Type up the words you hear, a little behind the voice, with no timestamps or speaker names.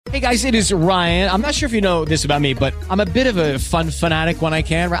Hey guys, it is Ryan. I'm not sure if you know this about me, but I'm a bit of a fun fanatic when I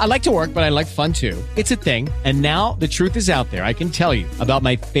can. I like to work, but I like fun too. It's a thing. And now the truth is out there. I can tell you about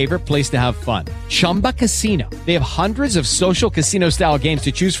my favorite place to have fun. Chumba Casino. They have hundreds of social casino style games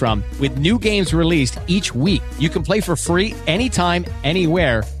to choose from with new games released each week. You can play for free anytime,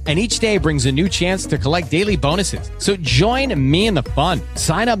 anywhere. And each day brings a new chance to collect daily bonuses. So join me in the fun.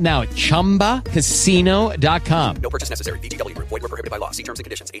 Sign up now at ChumbaCasino.com. No purchase necessary. VGW. Void where prohibited by law. See terms and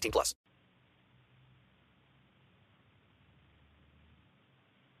conditions. 18+.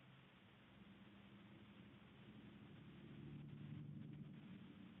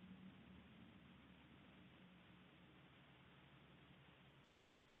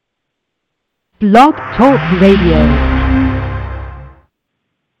 Blog Talk Radio.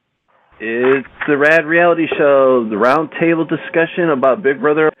 It's the Rad Reality Show, the roundtable discussion about Big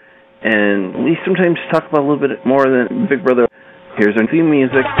Brother, and we sometimes talk about a little bit more than Big Brother. Here's our theme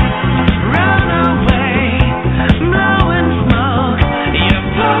music. Run away, blowing smoke. Your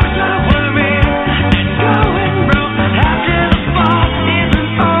folks are worried and going broke. After the fall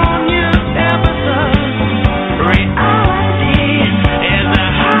isn't on your episode. Reality is a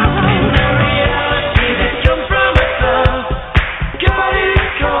happening. The reality that comes from above. God is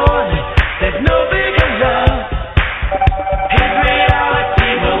cold. There's no bigger love. His reality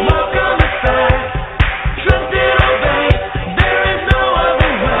will welcome us back. Trust and obey. There is no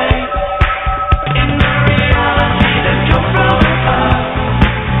other way. In the reality that comes from above.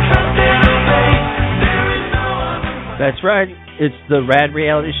 Trust and obey. There is no other way. That's right. It's the Rad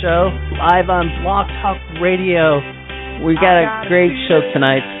Reality Show, live on Blog Talk Radio. We got a great show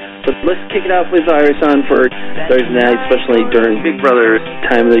tonight. But let's kick it off with Iris on for Thursday night, especially during Big Brother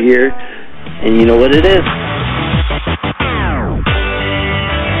time of the year. And you know what it is.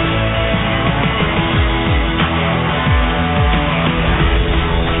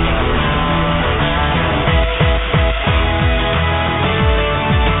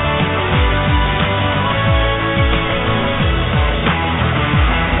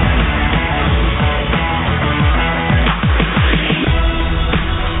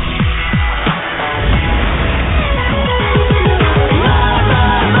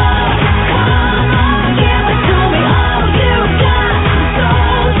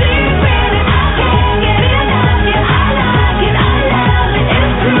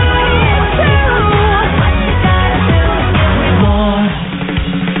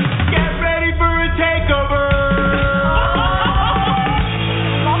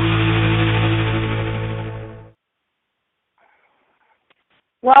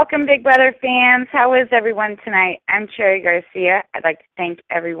 Welcome, Big Brother fans. How is everyone tonight? I'm CHERYL Garcia. I'd like to thank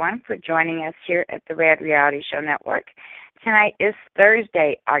everyone for joining us here at the Rad Reality Show Network. Tonight is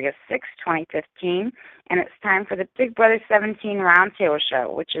Thursday, August 6, 2015, and it's time for the Big Brother 17 Roundtable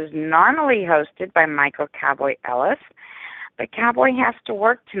Show, which is normally hosted by Michael Cowboy Ellis. But Cowboy has to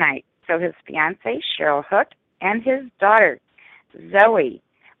work tonight, so his fiance, CHERYL Hook, and his daughter, ZOE,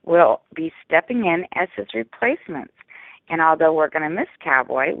 will be stepping in as his replacements. And although we're going to miss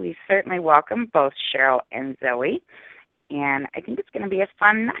Cowboy, we certainly welcome both CHERYL and ZOE. And I think it's going to be a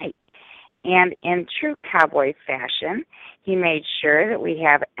fun night. And in true Cowboy fashion, he made sure that we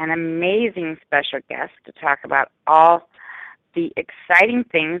have an amazing special guest to talk about all the exciting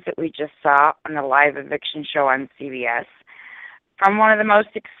things that we just saw on the live eviction show on CBS. From one of the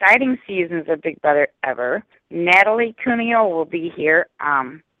most exciting seasons of Big Brother ever, NATALIE CUNIAL will be here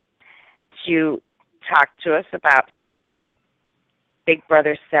to talk to us about Big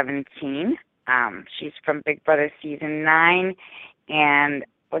Brother 17. She's from Big Brother Season 9 and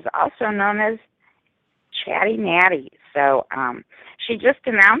was also known as Chatty Natty. So she just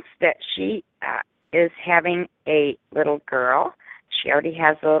announced that she is having a little girl. She already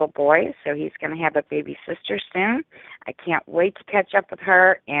has a little boy, so he's going to have a baby sister soon. I can't wait to catch up with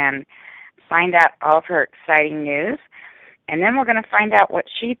her and find out all of her exciting news. And then we're going to find out what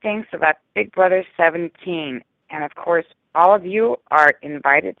she thinks about Big Brother 17. And, of course, all of you are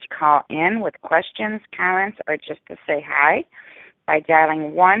invited to call in with questions, comments, or just to say hi by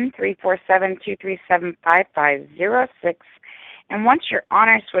dialing 1-347-237-5506. And once you're on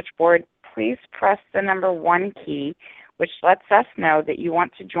our switchboard, please press the number 1 key, which lets us know that you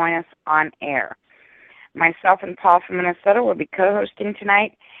want to join us on air. Myself and Paul from Minnesota will be co-hosting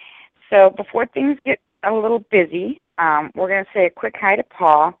tonight. So before things get a little busy, we're going to say a quick hi to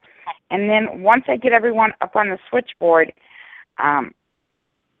Paul. And then once I get everyone up on the switchboard, I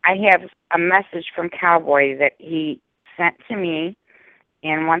have a message from Cowboy that he sent to me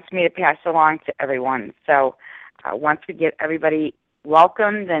and wants me to pass along to everyone. So once we get everybody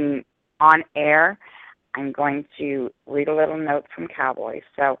welcomed and on air, I'm going to read a little note from Cowboy.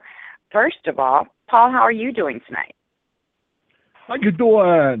 So, first of all, Paul, how are you doing tonight? How you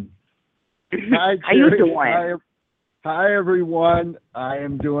doing? Hi, How you Cherry. doing? Hi, everyone. I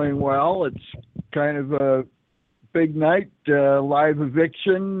am doing well. It's kind of a big night, live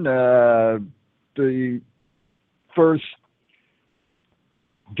eviction, the first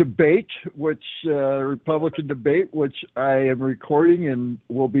debate, Republican debate, which I am recording and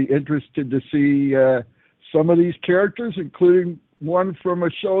will be interested to see some of these characters, including one from a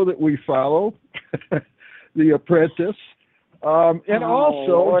show that we follow, The Apprentice. And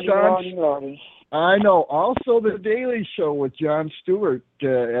also, Lordy. I know, also The Daily Show with Jon Stewart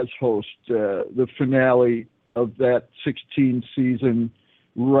as host. The finale of that 16-season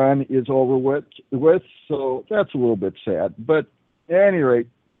run is over with, so that's a little bit sad. But at any rate,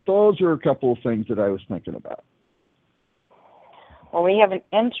 those are a couple of things that I was thinking about. Well, we have an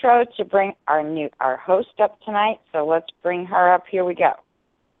intro to bring our host up tonight, so let's bring her up. Here we go.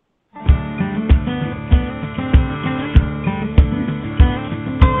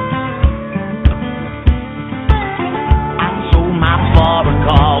 For a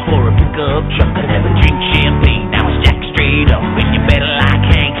call for a pickup truck, I never drink champagne. Now it's jack straight up, and you better like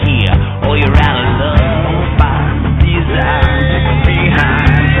Hank here, or you're out of love. By these eyes,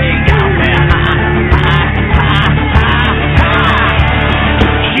 behind, take out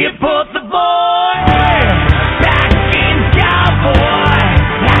she put the boy back in Cowboy.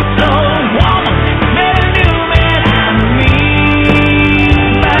 That's so woman, met a new man out of me.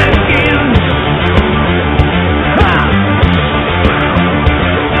 Back in.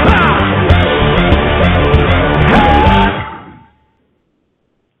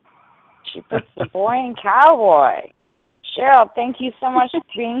 She puts the boy in Cowboy. Cheryl, thank you so much for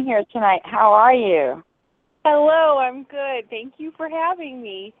being here tonight. How are you? Hello, I'm good. Thank you for having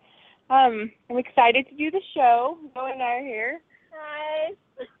me. I'm excited to do the show. Zoe and I are here. Hi.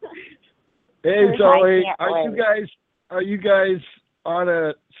 Hey, I Zoe, can't are you guys on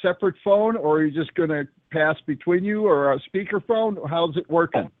a separate phone, or are you just going to pass between you, or a speakerphone? How's it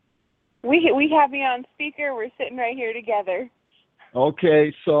working? We have you on speaker. We're sitting right here together.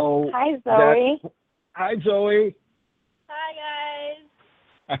 Okay, so... Hi, Zoe. Hi, Zoe. Hi,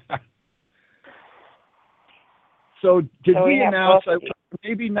 guys. So did So we we have announce, both of you.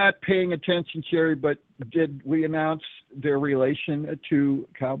 maybe not paying attention, Cherry, but did we announce their relation to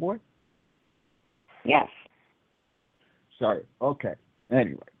Cowboy? Yes. Sorry. Okay.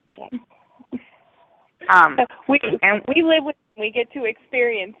 Anyway. We live with them. We get to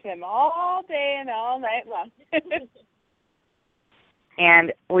experience them all day and all night long.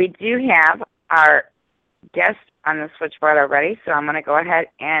 And we do have our guest on the switchboard already, so I'm going to go ahead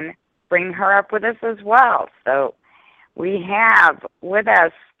and bring her up with us as well. So we have with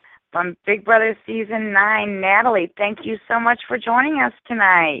us from Big Brother Season 9, Natalie. Thank you so much for joining us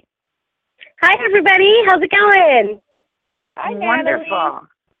tonight. Hi, everybody. How's it going? Hi, Wonderful. Natalie.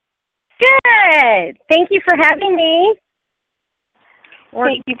 Good. Thank you for having me.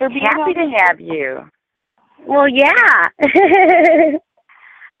 Thank you for being happy to have you. Well, yeah.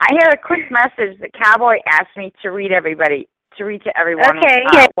 I had a quick message that Cowboy asked me to read to everyone.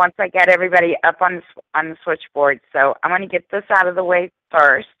 Okay. Once I get everybody up on the switchboard. So I'm going to get this out of the way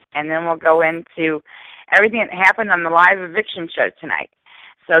first, and then we'll go into everything that happened on the live eviction show tonight.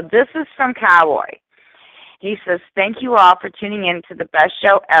 So this is from Cowboy. He says, thank you all for tuning in to the best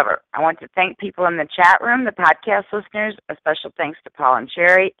show ever. I want to thank people in the chat room, the podcast listeners, a special thanks to Paul and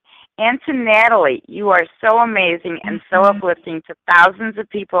Chery, and to Natalie. You are so amazing and so uplifting to thousands of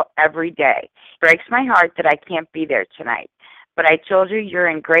people every day. It breaks my heart that I can't be there tonight. But I told you you're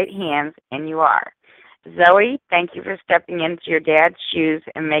in great hands, and you are. Zoe, thank you for stepping into your dad's shoes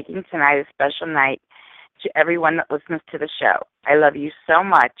and making tonight a special night to everyone that listens to the show. I love you so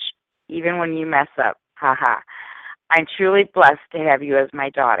much, even when you mess up. Ha ha. I'm truly blessed to have you as my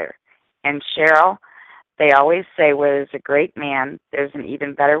daughter. And Cheryl, they always say where there's a great man, there's an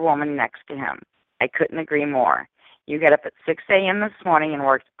even better woman next to him. I couldn't agree more. You get up at 6 a.m. this morning and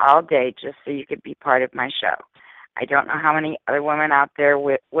worked all day just so you could be part of my show. I don't know how many other women out there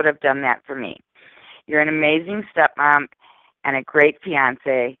would have done that for me. You're an amazing stepmom and a great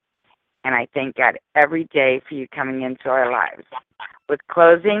fiance, and I thank God every day for you coming into our lives. With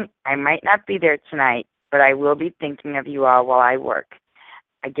closing, I might not be there tonight, but I will be thinking of you all while I work.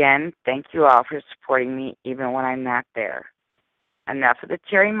 Again, thank you all for supporting me even when I'm not there. Enough of the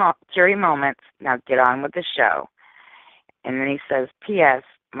teary moments. Now get on with the show. And then he says, P.S.,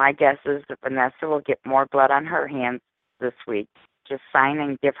 my guess is that Vanessa will get more blood on her hands this week. Just sign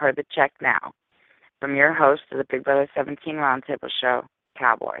and give her the check now. From your host of the Big Brother 17 Roundtable Show,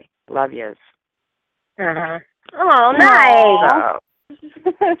 Cowboy. Love yous. Uh-huh. Oh, nice.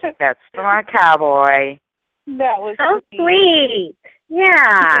 So, that's from our Cowboy. That was So sweet.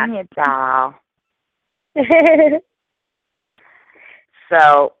 Yeah. Give me a doll.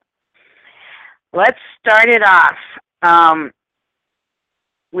 So, let's start it off.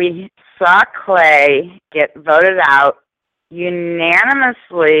 We saw Clay get voted out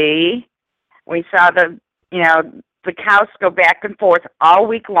unanimously. We saw the cows go back and forth all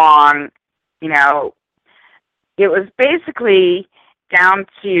week long. You know, it was basically down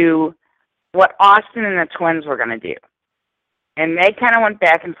to what Austin and the twins were going to do. And they kind of went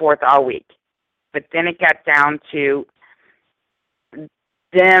back and forth all week. But then it got down to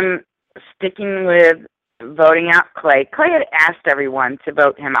them sticking with voting out Clay. Clay had asked everyone to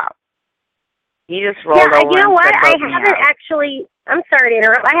vote him out. He just rolled over. You know and what? said, I "Vote me haven't out." actually. I'm sorry to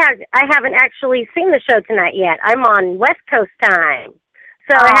interrupt. I haven't actually seen the show tonight yet. I'm on West Coast time,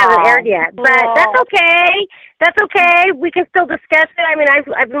 so it hasn't aired yet. But that's okay. That's okay. We can still discuss it. I mean,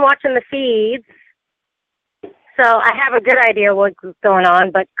 I've been watching the feeds, so I have a good idea what's going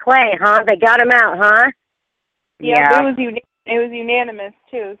on. But Clay, huh? They got him out, huh? Yeah. It was unanimous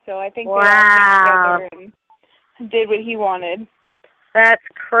too. So I think they all came together and did what he wanted. That's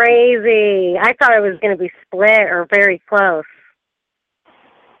crazy. I thought it was going to be split or very close.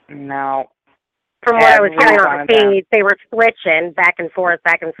 No. From what I was hearing on the feeds, they were switching back and forth,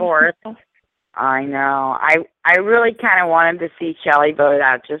 back and forth. I know. I really kind of wanted to see Shelly voted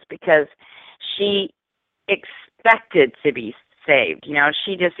out just because she expected to be saved. You know,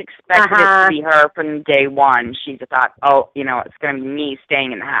 she just expected it to be her from day one. She thought, it's going to be me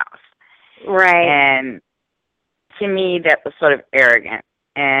staying in the house. Right. And to me, that was sort of arrogant.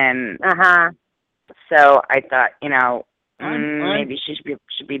 And so I thought, maybe she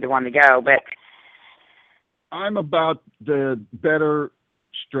should be the one to go. But I'm about the better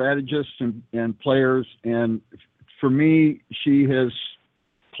strategists and players, and for me, she has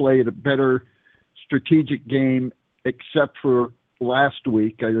played a better strategic game, except for last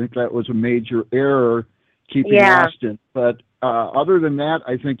week. I think that was a major error, keeping Austin. But other than that,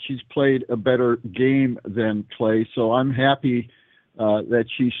 I think she's played a better game than Clay, so I'm happy that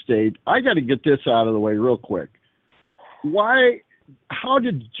she stayed. I got to get this out of the way real quick. How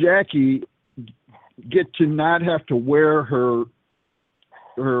did Jackie get to not have to wear her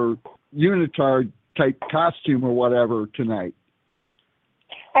unitard type costume or whatever tonight?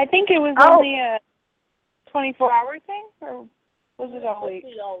 I think it was only a 24-hour thing, or was it all week? It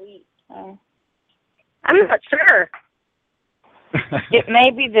was all week. Oh. I'm not sure. It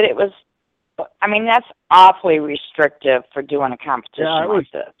may be that it was. I mean, that's awfully restrictive for doing a competition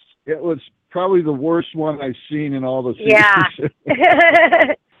like this. It was probably the worst one I've seen in all the seasons.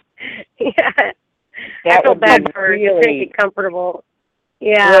 Yeah. Yeah. That would be really comfortable.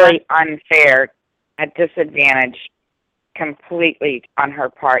 Yeah. Really unfair, a disadvantage completely on her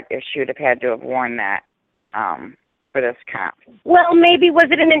part if she would have had to have worn that for this comp. Well, maybe was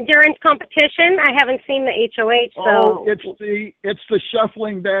it an endurance competition? I haven't seen the HOH, so it's the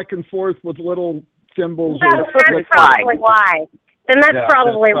shuffling back and forth with little thimbles. Well, that's probably why. Then that's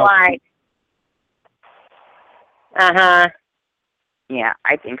probably why. Yeah,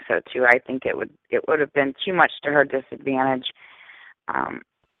 I think so too. I think it would have been too much to her disadvantage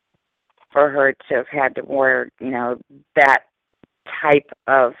for her to have had to wear, that type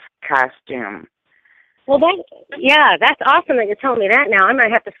of costume. Well, that's awesome that you're telling me that now. I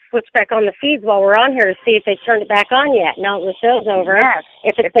might have to switch back on the feeds while we're on here to see if they turned it back on yet. Now the show's over. Yes.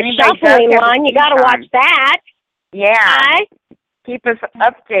 If it's the shuffling one, you got to watch that. Yeah. Keep us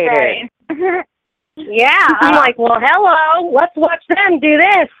updated. Right. Yeah, I'm like, well, hello, let's watch them do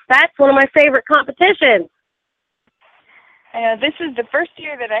this. That's one of my favorite competitions. I know, this is the first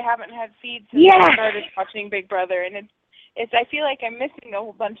year that I haven't had feeds since I started watching Big Brother, and it's I feel like I'm missing a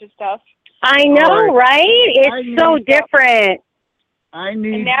whole bunch of stuff. I know, right? It's so different. And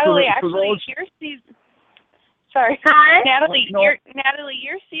Natalie, your season. Sorry, Natalie,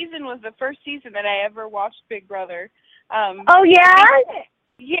 your season was the first season that I ever watched Big Brother. Oh yeah.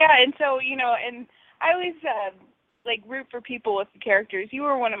 Yeah, and so and I always root for people with the characters. You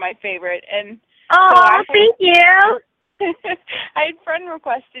were one of my favorite, and thank you. I had friend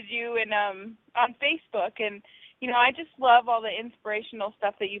requested you and on Facebook, and I just love all the inspirational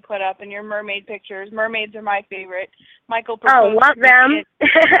stuff that you put up and your mermaid pictures. Mermaids are my favorite. Michael proposed love them.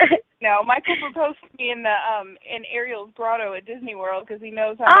 Michael proposed to me in the in Ariel's grotto at Disney World because he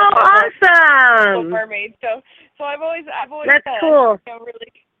knows how much I love mermaids. So I've always that's cool.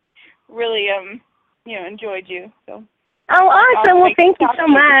 Really enjoyed you. So. Oh, awesome! Well, thank you so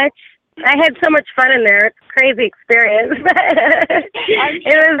much. I had so much fun in there. It's a crazy experience.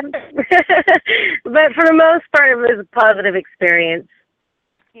 It was, but for the most part, it was a positive experience.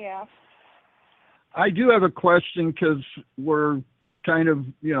 Yeah. I do have a question because we're kind of,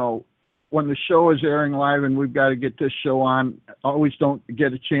 when the show is airing live and we've got to get this show on, always don't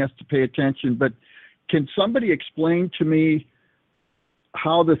get a chance to pay attention. But can somebody explain to me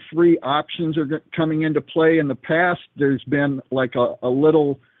how the three options are coming into play? In the past, there's been like a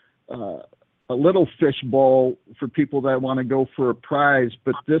little fishbowl for people that want to go for a prize,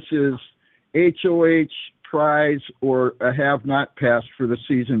 but this is HOH, prize, or a have not passed for the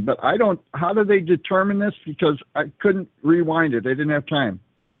season. But how do they determine this? Because I couldn't rewind it. I didn't have time.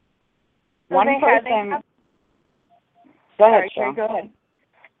 One person. Go ahead, Sorry, go ahead.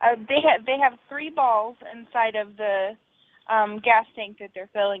 They have 3 balls inside of the gas tank that they're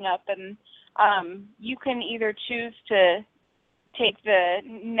filling up, and you can either choose to take the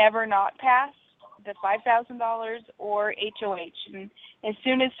never not pass, the $5,000, or HOH. And as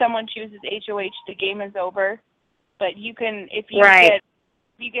soon as someone chooses HOH, the game is over. But you can, if you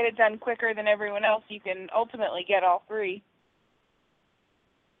get it done quicker than everyone else, you can ultimately get all 3.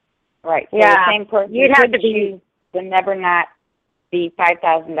 Right. So Yeah. the same person You'd have could to be choose the never not, the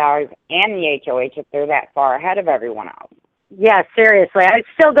 $5,000, and the HOH if they're that far ahead of everyone else. Yeah, seriously. I'd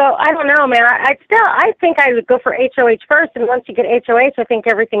still go, I don't know, man. I think I would go for HOH first, and once you get HOH, I think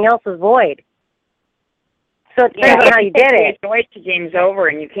everything else is void. So it depends on how you did it. HOH, the game's over,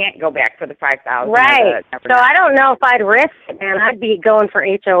 and you can't go back for the $5,000. Right. So I don't know if I'd risk it, man. I'd be going for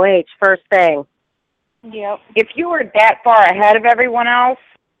HOH first thing. Yep. If you were that far ahead of everyone else,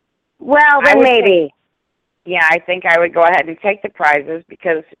 well, then maybe. I think I would go ahead and take the prizes,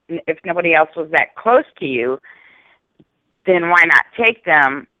 because if nobody else was that close to you, then why not take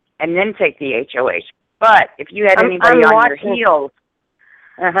them and then take the HOH? But if you had anybody on your heels,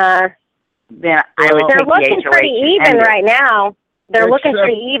 then I would take the HOH. They're looking pretty even right now. They're looking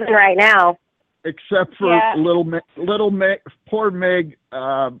pretty even right now. Except for little Meg, poor Meg.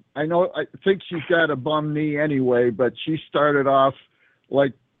 I think she's got a bum knee anyway, but she started off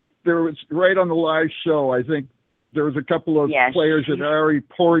like there was right on the live show. I think there was a couple of players that already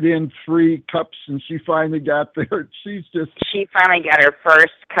poured in 3 cups, and she finally got there. She finally got her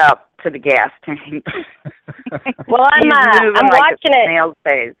first cup to the gas tank. Well, I'm watching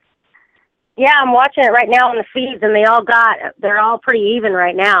it. Yeah, I'm watching it right now on the feeds, and they're all pretty even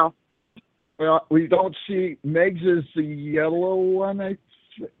right now. Well, we don't see Meg's is the yellow one.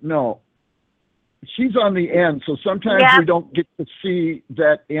 No. She's on the end, so sometimes we don't get to see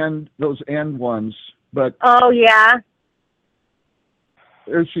those end ones. But oh yeah,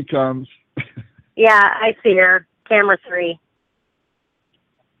 there she comes. Yeah, I see her. Camera 3.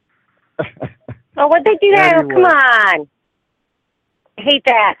 Oh, what'd they do there? Anyway. Come on! I hate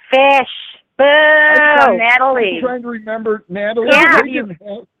that fish. Boo! Natalie. I'm trying to remember, Natalie. Yeah.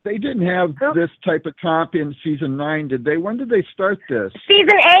 They didn't have this type of comp in season 9, did they? When did they start this?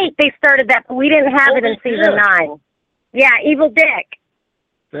 Season 8, they started that, but we didn't have it in season 9. Yeah, Evil Dick.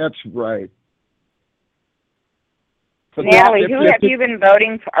 That's right. But Natalie, who have you been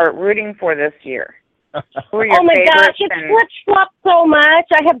voting for, or rooting for this year? Who are your oh my gosh, favorites? it's flip-flopped so much.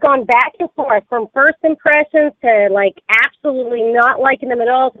 I have gone back and forth from first impressions to like absolutely not liking them at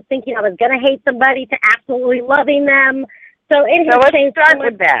all, to thinking I was going to hate somebody, to absolutely loving them. So let's start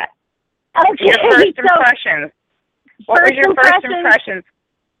with that. Okay. Your first impressions. What was your first impressions?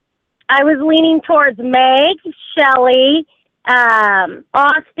 I was leaning towards Meg, Shelley,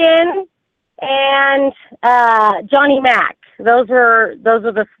 Austin, and Johnny Mac. Those are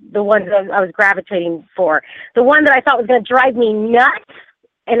the ones that I was gravitating for. The one that I thought was going to drive me nuts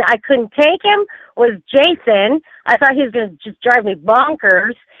and I couldn't take him was Jason. I thought he was going to just drive me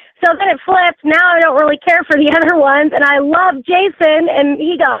bonkers. So then it flipped. Now I don't really care for the other ones, and I love Jason, and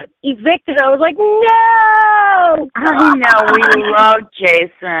he got evicted. I was like, no! I know, we love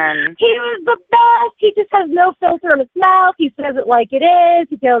Jason. He was the best. He just has no filter in his mouth. He says it like it is.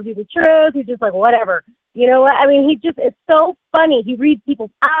 He tells you the truth. He's just like, whatever. You know what? I mean, it's so funny. He reads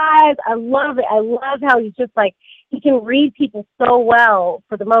people's eyes. I love it. I love how he's just like, he can read people so well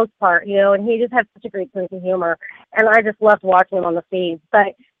for the most part, you know, and he just has such a great sense of humor. And I just loved watching him on the feeds.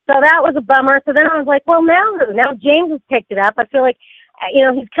 But so that was a bummer. So then I was like, well, now James has picked it up. I feel like, you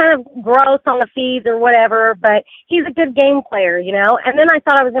know, he's kind of gross on the feeds or whatever, but he's a good game player, you know. And then I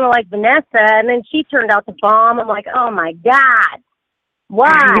thought I was going to like Vanessa, and then she turned out to bomb. I'm like, oh, my God.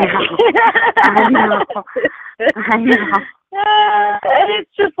 Why? I know. And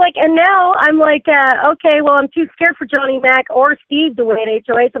it's just like, and now I'm like, okay, well, I'm too scared for Johnny Mac or Steve to win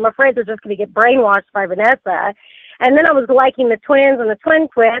HOH. I'm afraid they're just going to get brainwashed by Vanessa. And then I was liking the twins and the twin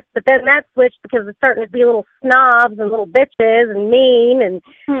twist, but then that switched because it's starting to be little snobs and little bitches and mean and,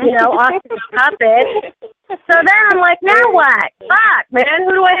 you know, Austin puppets. So then I'm like, now what? Fuck, man,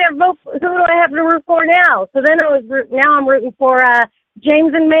 who do I have to root for now? So then I'm rooting for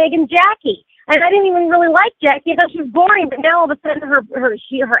James and Meg and Jackie. And I didn't even really like Jackie. I thought she was boring, but now all of a sudden her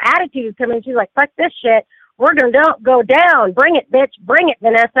attitude is coming. She's like, fuck this shit. We're going to go down. Bring it, bitch. Bring it,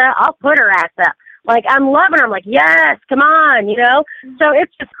 Vanessa. I'll put her ass up. Like, I'm loving her. I'm like, yes, come on, you know? So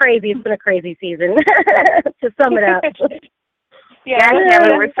it's just crazy. It's been a crazy season, to sum it up. Yeah,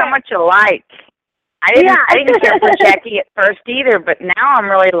 we're so much alike. I didn't care for Jackie at first either, but now I'm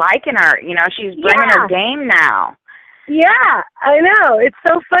really liking her. You know, she's bringing her game now. Yeah, I know. It's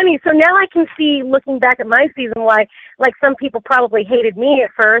so funny. So now I can see, looking back at my season, why, like, some people probably hated me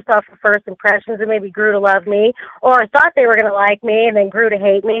at first off of first impressions and maybe grew to love me, or thought they were going to like me and then grew to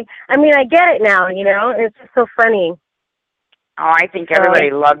hate me. I mean, I get it now, you know? It's just so funny. Oh, I think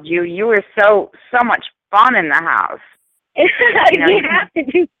everybody loved you. You were so much fun in the house. You have to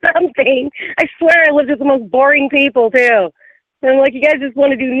do something. I swear I lived with the most boring people, too. And I'm like, you guys just want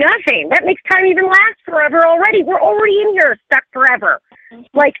to do nothing. That makes time even last forever already. We're already in here stuck forever.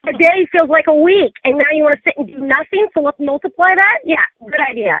 Like, a day feels like a week, and now you want to sit and do nothing, so let's multiply that? Yeah, good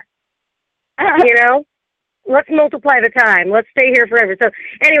idea. You know? Let's multiply the time. Let's stay here forever. So,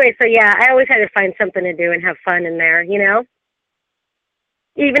 anyway, yeah, I always had to find something to do and have fun in there, you know?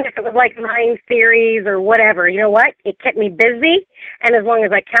 Even if it was like mind theories or whatever, you know what? It kept me busy, and as long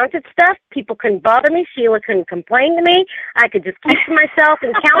as I counted stuff, people couldn't bother me. Sheila couldn't complain to me. I could just keep to myself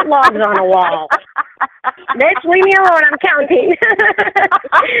and count logs on a wall. Bitch, leave me alone. I'm counting.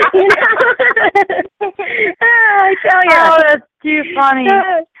 You know? I tell you. Oh, that's too funny.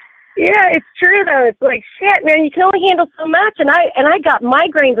 Yeah, it's true though. It's like, shit, man, you can only handle so much, and I got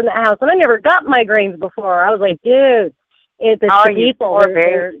migraines in the house, and I never got migraines before. I was like, dude. It's the people,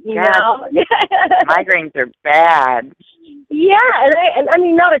 you know. Migraines are bad. Yeah, and I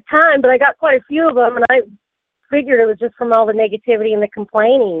mean, not a ton, but I got quite a few of them, and I figured it was just from all the negativity and the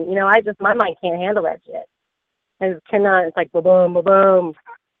complaining. You know, my mind can't handle that shit. I just cannot. It's like, ba-boom, ba-boom.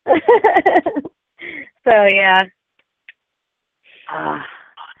 So, yeah.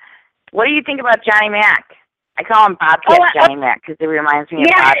 What do you think about Johnny Mac? I call him Bobcat Johnny Mac because it reminds me of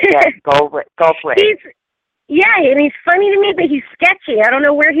Bobcat Goldthwait. Yeah, and he's funny to me, but he's sketchy. I don't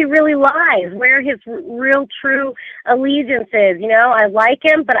know where he really lies, where his real, true allegiance is. You know, I like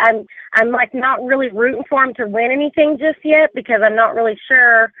him, but I'm like not really rooting for him to win anything just yet because I'm not really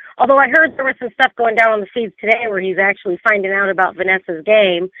sure. Although I heard there was some stuff going down on the feeds today where he's actually finding out about Vanessa's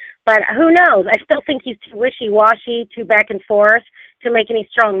game. But who knows? I still think he's too wishy-washy, too back and forth to make any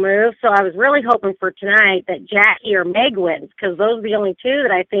strong moves. So I was really hoping for tonight that Jackie or Meg wins because those are the only two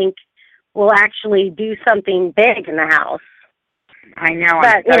that I think will actually do something big in the house. I know.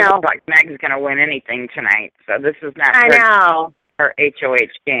 But, it doesn't look like Meg's going to win anything tonight. So this is not her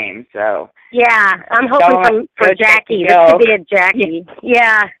HOH game. So yeah, I'm hoping for Jackie. This could be a Jackie.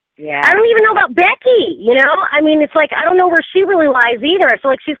 Yeah. Yeah. I don't even know about Becky, you know? I mean, it's like I don't know where she really lies either. I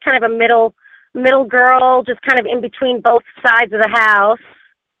feel like she's kind of a middle girl, just kind of in between both sides of the house.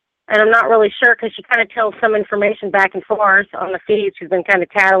 And I'm not really sure because she kind of tells some information back and forth on the feed. She's been kind of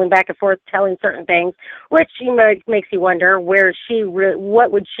tattling back and forth, telling certain things, which makes you wonder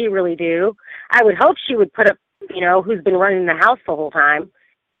what would she really do. I would hope she would put up, you know, who's been running the house the whole time.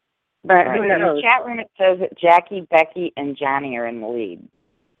 But who knows? In the chat room it says that Jackie, Becky, and Johnny are in the lead.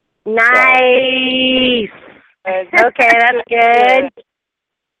 Nice. So. Okay, that's good.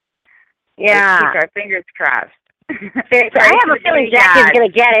 Yeah. Let's keep our fingers crossed. I have a feeling Jackie's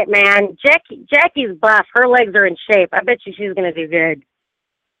going to get it, man. Jackie's buff. Her legs are in shape. I bet you she's going to do good.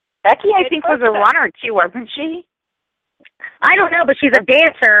 Becky, I think, was a runner, too, wasn't she? I don't know, but she's a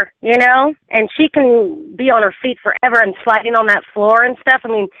dancer, you know, and she can be on her feet forever and sliding on that floor and stuff. I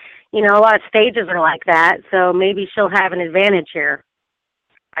mean, you know, a lot of stages are like that, so maybe she'll have an advantage here.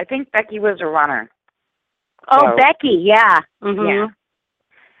 I think Becky was a runner. Oh, so, Becky, yeah. Mm-hmm.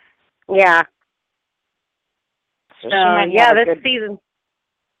 Yeah. So this season.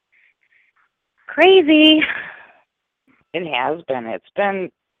 Crazy. It has been. It's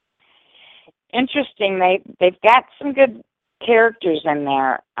been interesting. They've got some good characters in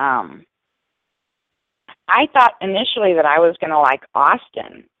there. I thought initially that I was going to like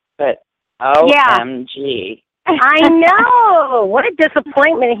Austin, but OMG. I know. What a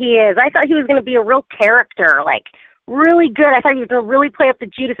disappointment he is. I thought he was going to be a real character, like really good. I thought he was going to really play up to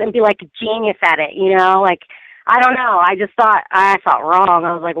Judas and be like a genius at it, you know, like I don't know. I thought wrong.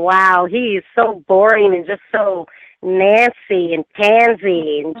 I was like, wow, he's so boring and just so Nancy and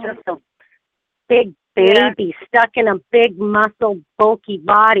pansy and just a big baby stuck in a big, muscle, bulky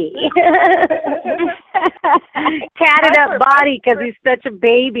body. Tatted up body because he's such a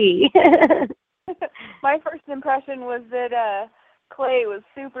baby. My first impression was that Clay was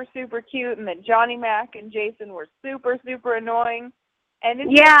super, super cute, and that Johnny Mac and Jason were super, super annoying. And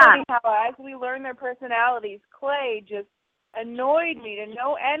it's funny how as we learn their personalities, Clay just annoyed me to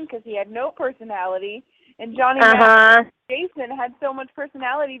no end because he had no personality. And Johnny Mac and Jason had so much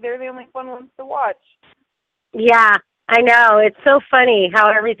personality, they're the only fun ones to watch. Yeah, I know. It's so funny how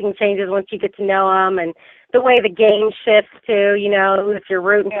everything changes once you get to know them, and the way the game shifts too. You know, if you're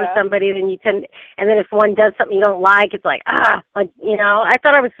rooting for somebody, then you tend, and then if one does something you don't like, it's like you know.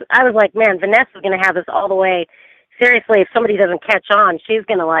 I was like, man, Vanessa's gonna have this all the way. Seriously, if somebody doesn't catch on, she's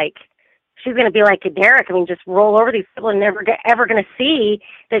gonna be like Derek. I mean, just roll over these people and never ever going to see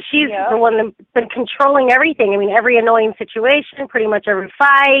that she's the one that's been controlling everything. I mean, every annoying situation, pretty much every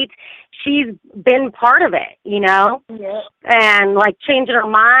fight, she's been part of it, you know? Yeah. And, like, changing her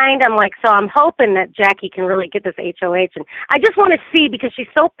mind, so I'm hoping that Jackie can really get this HOH. And I just want to see, because she's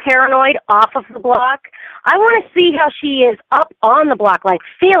so paranoid off of the block, I want to see how she is up on the block. Like,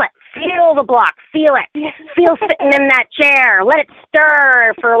 feel it. Feel the block. Feel it. Feel sitting in that chair. Let it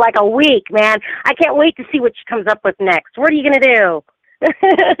stir for like a week, man. I can't wait to see what she comes up with next. What are you going to do?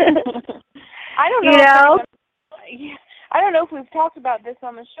 I don't know. You know? I don't know if we've talked about this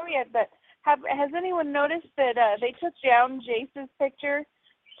on the show yet, but has anyone noticed that they took down Jace's picture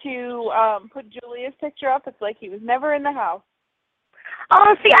to put Julia's picture up? It's like he was never in the house.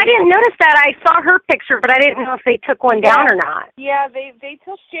 Oh, see, I didn't notice that. I saw her picture, but I didn't know if they took one down or not. Yeah, they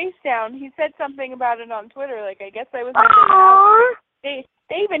took Jace down. He said something about it on Twitter. Like, I guess I was never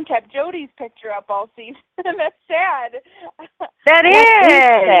They even kept Jody's picture up all season. That's sad. That is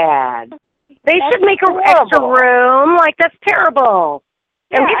sad. They should make a extra room. Like, that's terrible.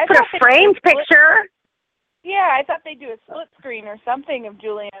 Yeah, and we put a framed picture. Yeah, I thought they'd do a split screen or something of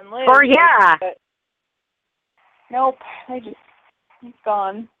Julia and Liz. Or, yeah. But nope, he's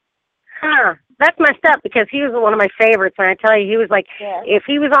gone. Huh. That's messed up because he was one of my favorites. And I tell you, he was like, if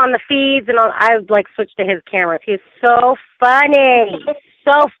he was on the feeds and all, I would like switch to his cameras. He was so funny.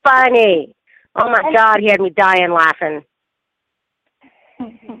 So funny. Oh my God, he had me dying laughing.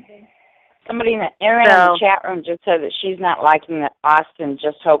 Somebody in the chat room just said that she's not liking that Austin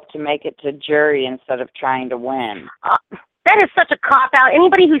just hoped to make it to jury instead of trying to win. That is such a cop-out.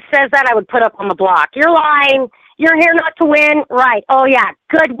 Anybody who says that, I would put up on the block. You're lying. You're here not to win. Right. Oh, yeah.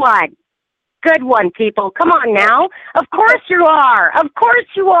 Good one. Good one, people. Come on now. Of course you are. Of course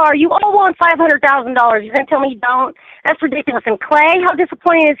you are. You all want $500,000. You're going to tell me you don't? That's ridiculous. And Clay, how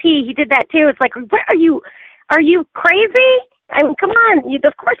disappointing is he? He did that too. It's like, what are you crazy? I mean, come on.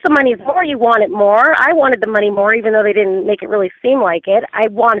 Of course the money's more. You want it more. I wanted the money more, even though they didn't make it really seem like it. I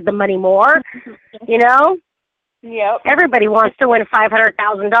wanted the money more, you know? Yep. Everybody wants to win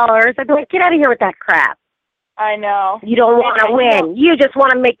 $500,000. I'd be like, get out of here with that crap. I know. You don't want to win. You just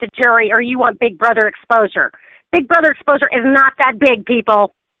want to make the jury, or you want Big Brother exposure. Big Brother exposure is not that big,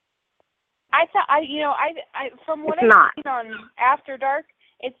 people. I thought, from what I've seen on After Dark,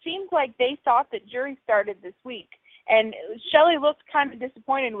 it seems like they thought that jury started this week. And Shelley looked kind of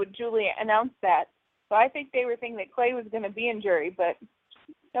disappointed when Julia announced that. So I think they were thinking that Clay was going to be in jury, but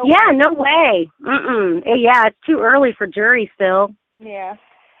no way. No way. Yeah, it's too early for jury still. Yeah.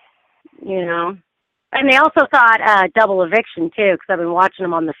 You know. And they also thought double eviction, too, because I've been watching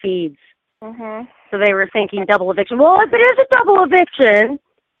them on the feeds. Mm-hmm. So they were thinking double eviction. Well, if it is a double eviction,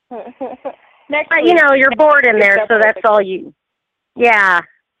 but, you're bored in there, so that's all you... Yeah.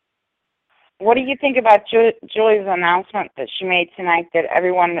 What do you think about Julie's announcement that she made tonight that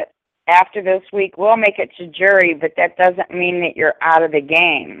everyone after this week will make it to jury, but that doesn't mean that you're out of the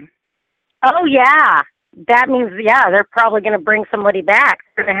game? Oh, yeah. That means, they're probably going to bring somebody back.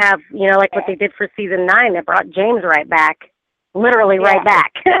 They're going to have, like what they did for season 9. They brought James right back. Literally right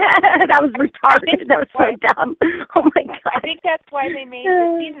back. That was retarded. That was so dumb. Oh, my God. I think that's why they made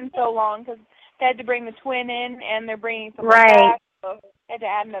the season so long, because they had to bring the twin in, and they're bringing someone back. So they had to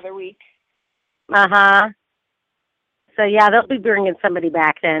add another week. Uh-huh. So, they'll be bringing somebody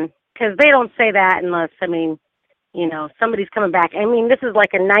back then. Because they don't say that unless, somebody's coming back. I mean, this is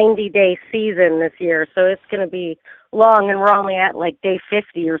like a 90-day season this year, so it's going to be long, and we're only at, like, day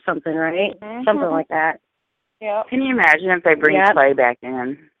 50 or something, right? Mm-hmm. Something like that. Yeah. Can you imagine if they bring Clay back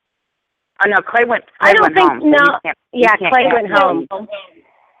in? Oh, no, Clay went home. I don't think, so Clay went home. So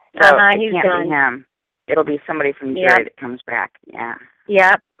he's can't done. be him. It'll be somebody from jury that comes back,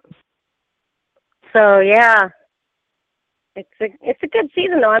 Yep. So, It's a good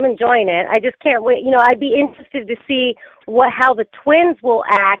season though. I'm enjoying it. I just can't wait. I'd be interested to see how the twins will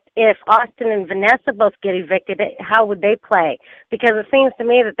act if Austin and Vanessa both get evicted. How would they play? Because it seems to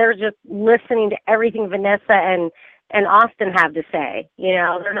me that they're just listening to everything Vanessa and Austin have to say.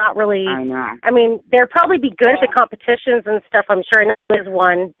 They're not really. I know. I mean, they'll probably be good at the competitions and stuff. I'm sure. And Liz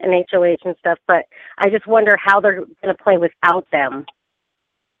won in HOH and stuff, but I just wonder how they're going to play without them.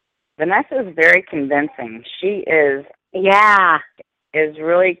 Vanessa is very convincing. She is. Yeah. Is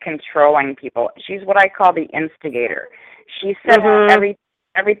really controlling people. She's what I call the instigator. She sets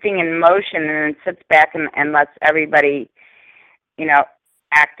everything in motion and then sits back and lets everybody,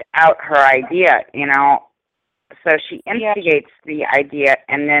 act out her idea, So she instigates the idea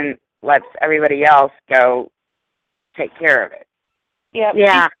and then lets everybody else go take care of it. Yeah.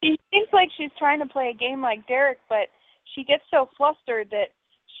 Yeah. She seems like she's trying to play a game like Derek, but she gets so flustered that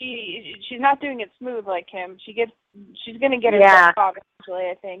she's not doing it smooth like him. She's going to get herself caught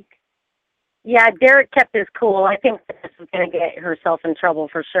eventually, I think. Yeah, Derek kept his cool. I think this is going to get herself in trouble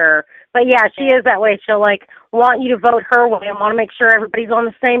for sure. But yeah, she is that way. She'll want you to vote her way and want to make sure everybody's on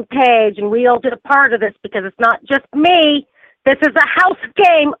the same page and we all get a part of this because it's not just me. This is a house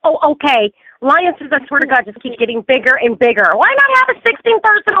game. Oh, okay. Alliances, I swear to God, just keep getting bigger and bigger. Why not have a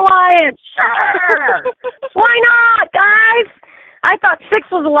 16-person alliance? Sure. Why not, guys? I thought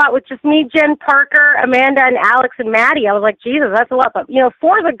 6 was a lot with just me, Jen, Parker, Amanda, and Alex and Maddie. I was like, Jesus, that's a lot. But,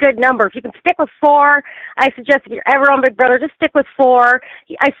 4 is a good number. If you can stick with 4, I suggest if you're ever on Big Brother, just stick with 4.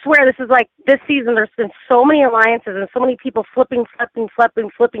 I swear this this season there's been so many alliances and so many people flopping. I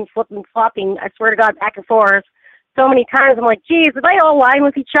swear to God, back and forth so many times. I'm like, geez, they all align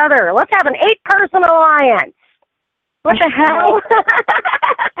with each other. Let's have an 8-person alliance. What the hell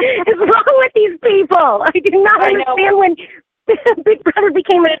is wrong with these people? I do not understand when Big Brother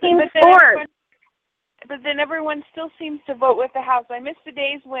became a team sport. But then everyone still seems to vote with the house. I miss the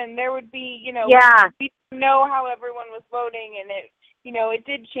days when there would be, we know how everyone was voting, and it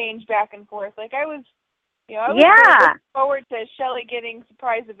did change back and forth. I was looking forward to Shelley getting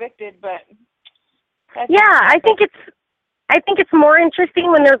surprise evicted, but I think it's more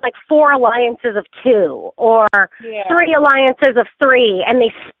interesting when there's 4 alliances of 2 or 3 alliances of 3 and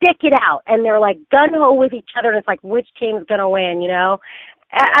they stick it out and they're gun-ho with each other and it's which team's going to win,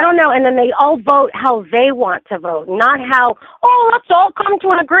 I don't know. And then they all vote how they want to vote, not how, let's all come to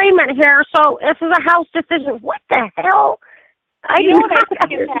an agreement here. So this is a house decision. What the hell? I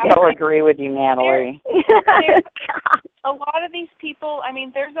don't agree with you, Natalie. A lot of these people,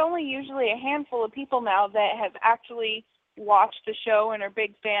 there's only usually a handful of people now that have actually watch the show and are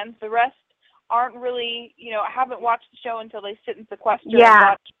big fans. The rest aren't really, haven't watched the show until they sit in sequester and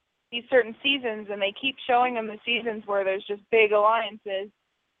watch these certain seasons, and they keep showing them the seasons where there's just big alliances.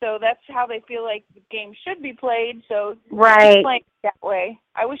 So that's how they feel like the game should be played. So they keep playing that way.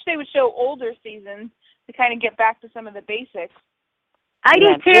 I wish they would show older seasons to kind of get back to some of the basics. I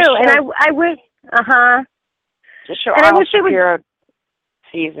do too, and I wish. Just show all the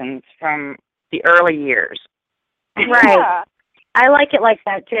seasons from the early years. Right. Yeah. I like it like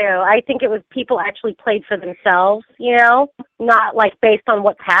that too. I think it was people actually played for themselves, not based on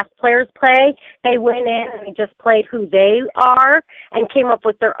what past players play. They went in and they just played who they are and came up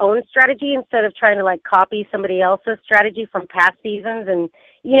with their own strategy instead of trying to copy somebody else's strategy from past seasons. And,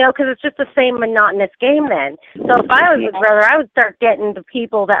 because it's just the same monotonous game then. So if I was Big Brother, I would start getting the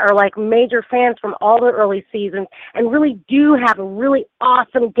people that are major fans from all the early seasons and really do have a really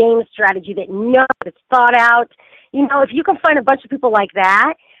awesome game strategy that it's thought out. If you can find a bunch of people like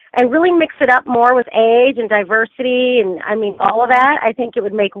that and really mix it up more with age and diversity and, all of that, I think it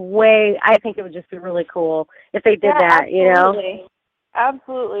would I think it would just be really cool if they did that, absolutely.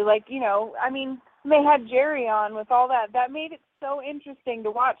 Absolutely. They had Jerry on with all that. That made it so interesting to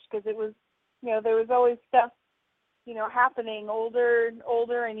watch because it was, there was always stuff, happening older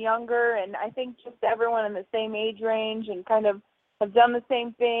and younger. And I think just everyone in the same age range and kind of have done the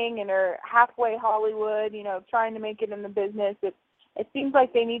same thing and are halfway Hollywood, trying to make it in the business. It seems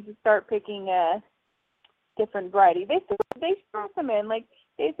like they need to start picking a different variety. They threw some in,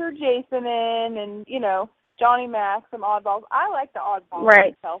 they threw Jason in and, Johnny Mac, some oddballs. I like the oddballs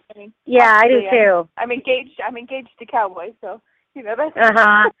myself. I do too. I'm engaged to Cowboy, so, that's...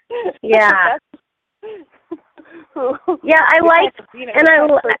 Yeah. I like...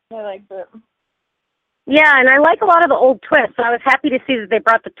 I like that. Yeah, and I like a lot of the old twists. So I was happy to see that they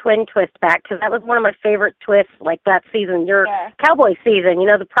brought the twin twist back because that was one of my favorite twists that season, your Cowboy season,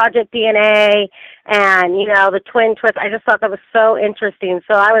 the Project DNA and, the twin twist. I just thought that was so interesting.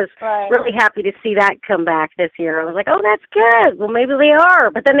 So I was really happy to see that come back this year. I was like, oh, that's good. Well, maybe they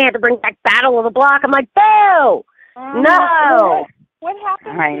are. But then they had to bring back Battle of the Block. I'm like, boo! No. What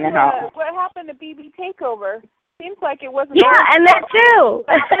happened I to know. what happened to BB Takeover? Seems like it wasn't. Yeah, and that too.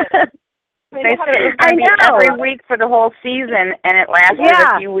 They said it was going to be every week for the whole season, and it lasted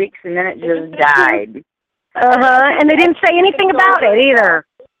a few weeks, and then it just died. And they didn't say anything about it either.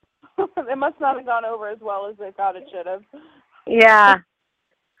 It must not have gone over as well as they thought it should have. Yeah.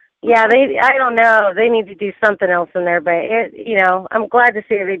 Yeah, I don't know. They need to do something else in there, but I'm glad to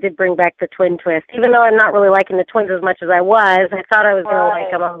see that they did bring back the twin twist. Even though I'm not really liking the twins as much as I was, I thought I was going to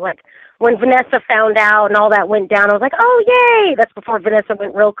like them. I was like, when Vanessa found out and all that went down, I was like, oh, yay! That's before Vanessa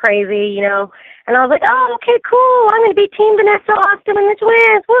went real crazy, And I was like, oh, okay, cool. I'm going to be Team Vanessa Austin and the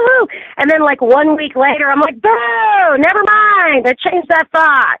twins. Woohoo! And then like 1 week later, I'm like, boo! Never mind. I changed that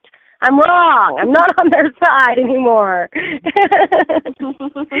thought. I'm wrong. I'm not on their side anymore.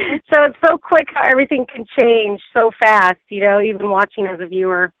 So it's so quick how everything can change so fast, even watching as a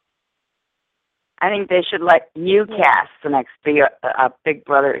viewer. I think they should let you cast the next Big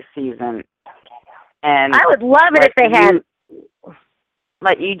Brother season. And I would love it if they had.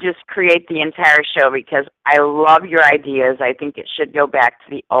 Let you just create the entire show, because I love your ideas. I think it should go back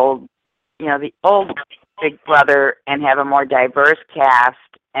to the old Big Brother and have a more diverse cast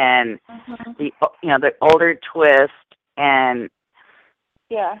and the older twist and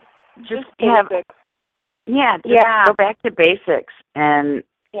just have basics. Go back to basics. And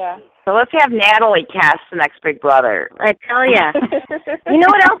so let's have Natalie cast the next Big Brother. I tell ya. You know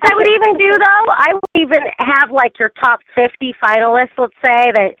what else I would even do, though? I would even have, like, your top 50 finalists, let's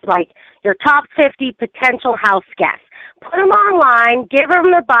say, that, like, your top 50 potential house guests. Put them online, give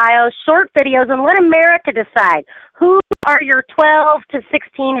them their bios, short videos, and let America decide who are your 12 to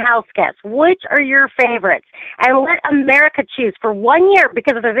 16 house guests. Which are your favorites? And let America choose for 1 year,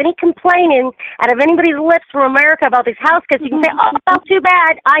 because if there's any complaining out of anybody's lips from America about these house guests, you can say, oh, well, too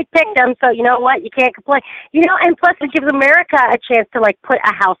bad. I picked them, so you know what? You can't complain. And plus it gives America a chance to, like, put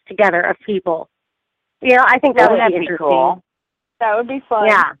a house together of people. I think that would be interesting. Cool. That would be fun.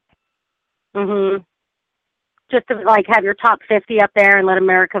 Yeah. Just to, like, have your top 50 up there and let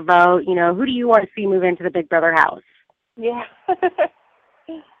America vote. Who do you want to see move into the Big Brother house? Yeah.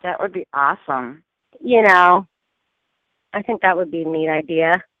 That would be awesome. I think that would be a neat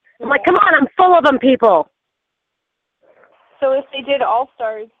idea. I'm like, come on, I'm full of them, people. So if they did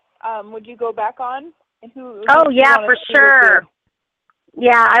All-Stars, would you go back on? And who yeah, for sure.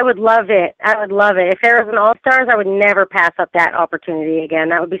 Yeah, I would love it. If there was an All-Stars, I would never pass up that opportunity again.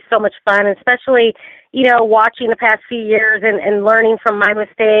 That would be so much fun, especially, watching the past few years and learning from my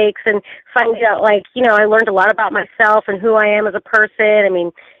mistakes and finding out, like, I learned a lot about myself and who I am as a person. I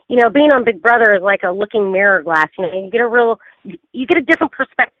mean, being on Big Brother is like a looking mirror glass. You get a different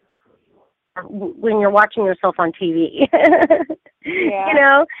perspective when you're watching yourself on TV.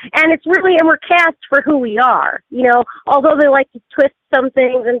 And it's really, and we're cast for who we are, although they like to twist some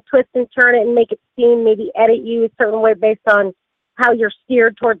things and twist and turn it and make it seem, maybe edit you a certain way based on how you're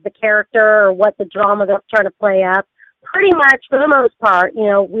steered towards the character or what the drama they're trying to play up. Pretty much, for the most part,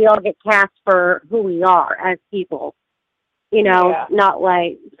 we all get cast for who we are as people, not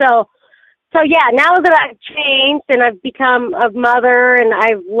like, So yeah, now that I've changed and I've become a mother and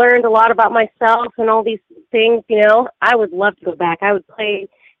I've learned a lot about myself and all these things, I would love to go back. I would play.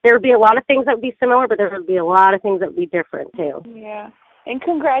 There would be a lot of things that would be similar, but there would be a lot of things that would be different too. Yeah. And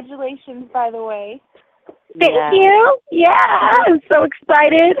congratulations, by the way. Thank you. Yeah, I'm so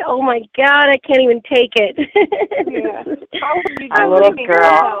excited. Oh my God, I can't even take it. How would you do leaving them,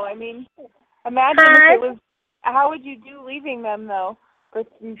 though? I mean, imagine if it was. How would you do leaving them, though? For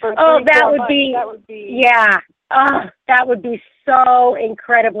that would be. Yeah. That would be so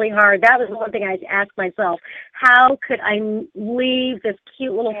incredibly hard. That was one thing I asked myself. How could I leave this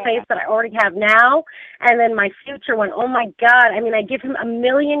cute little face that I already have now, and then my future one? Oh, my God. I mean, I give him a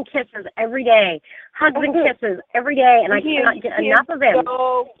million kisses every day, hugs and kisses every day, and I cannot get enough of him.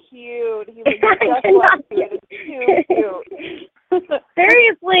 So cute. He was just like you. Too cute.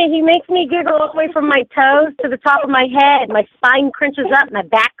 Seriously, he makes me giggle all the way from my toes to the top of my head. My spine crunches up, my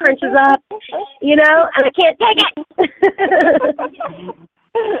back crunches up, and I can't take it.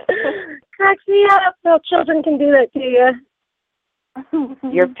 Cracks me up. No children can do that to you.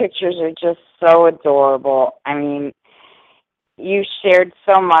 Your pictures are just so adorable. I mean, you shared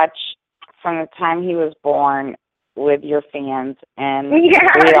so much from the time he was born with your fans, and we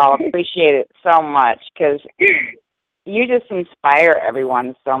all appreciate it so much because you just inspire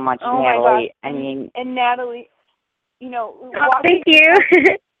everyone so much, Natalie. I mean, and Natalie, thank you.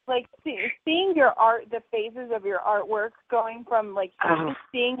 Like seeing your art, the phases of your artwork, going from just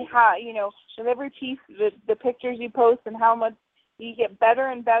seeing how with every piece, the pictures you post, and how much you get better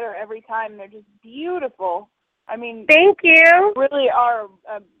and better every time. They're just beautiful. I mean, thank you. Really are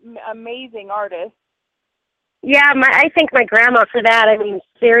amazing artists. Yeah, I thank my grandma for that. I mean,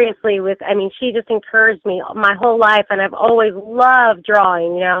 seriously, she just encouraged me my whole life, and I've always loved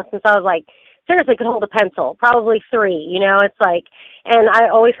drawing, since I was like, seriously could hold a pencil, probably 3, it's like, and I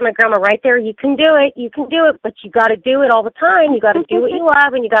always tell my grandma right there, you can do it, but you got to do it all the time. You got to do what you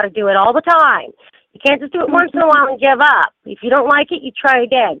love, and you got to do it all the time. You can't just do it once in a while and give up. If you don't like it, you try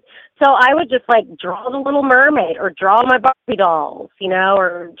again. So I would just draw the Little Mermaid or draw my Barbie dolls,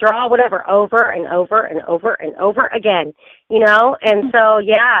 or draw whatever over and over and over and over again, And so,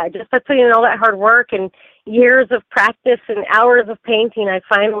 yeah, just by putting in all that hard work and years of practice and hours of painting, I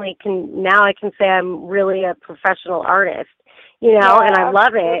finally I can say I'm really a professional artist, and I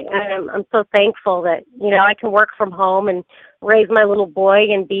love it. And I'm so thankful that, I can work from home and raise my little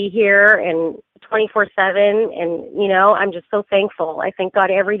boy and be here and 24/7, and I'm just so thankful. I thank God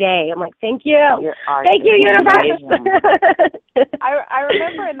every day. I'm like, thank you, universe. I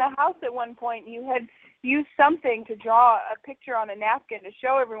remember in the house at one point you had used something to draw a picture on a napkin to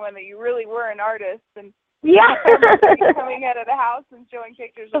show everyone that you really were an artist, and coming out of the house and showing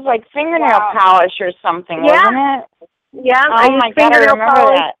pictures. It was like fingernail polish or something, wasn't it? Yeah. Oh my God, I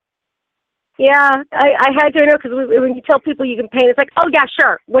remember that. Yeah, I had to know, because when you tell people you can paint, it's like, oh yeah,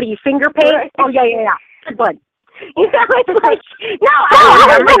 sure. What do you finger paint? Right. Oh yeah. Good one. It's like, no, I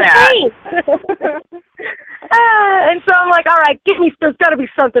don't remember that. And so I'm like, all right, there's got to be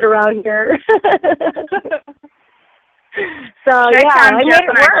something around here. So I made it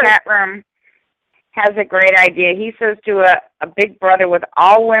work. Chat room has a great idea. He says do a Big Brother with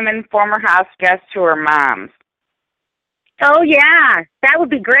all women former house guests who are moms. Oh yeah, that would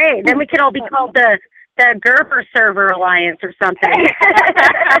be great. Then we could all be called the Gerber Server Alliance or something.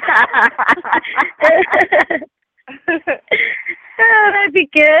 Oh, that'd be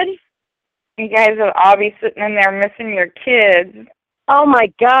good. You guys will all be sitting in there missing your kids. Oh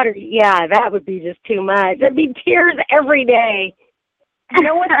my God, yeah, that would be just too much. That'd be tears every day. You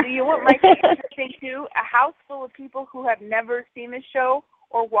know what might be interesting too? A house full of people who have never seen the show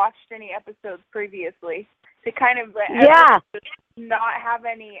or watched any episodes previously, to kind of not have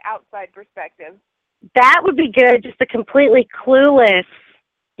any outside perspective. That would be good, just a completely clueless,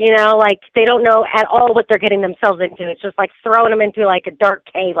 they don't know at all what they're getting themselves into. It's just like throwing them into a dark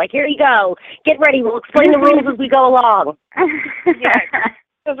cave. Like, here you go, get ready, we'll explain the rules as we go along. Yeah,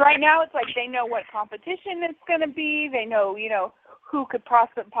 because right now it's like they know what competition it's going to be. They know, who could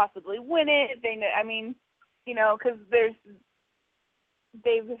possibly win it. They know, because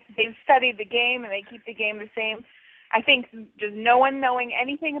they've studied the game and they keep the game the same. I think just no one knowing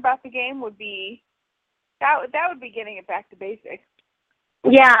anything about the game would be that would be getting it back to basics.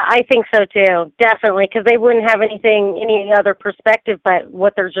 Yeah, I think so too, definitely, because they wouldn't have any other perspective but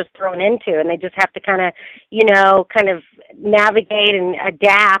what they're just thrown into, and they just have to kind of navigate and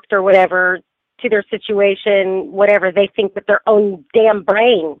adapt or whatever to their situation, whatever they think with their own damn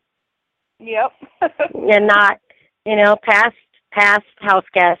brain. Yep. And not, past house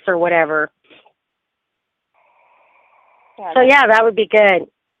guests or whatever. Yeah, so yeah, that would be good.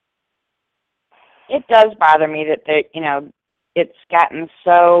 It does bother me that they, it's gotten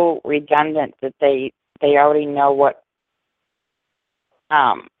so redundant that they already know what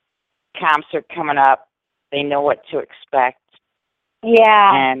comps are coming up. They know what to expect.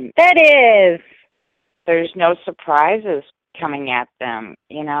 Yeah, and that is. There's no surprises coming at them,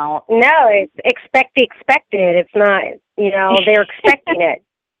 No, it's expect the expected. It's not, they're expecting it.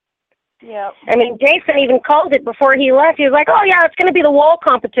 Yeah. I mean, Jason even called it before he left. He was like, oh, yeah, it's going to be the wall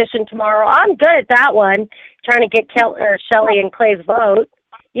competition tomorrow. I'm good at that one, trying to get Shelly and Clay's vote,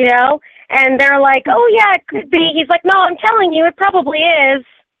 And they're like, oh, yeah, it could be. He's like, no, I'm telling you, it probably is.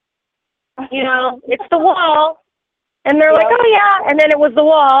 It's the wall. And they're like, oh, yeah. And then it was the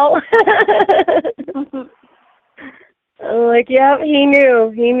wall. I'm like, yeah, he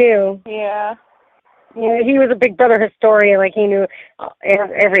knew. Yeah. He was a Big Brother historian. Like, he knew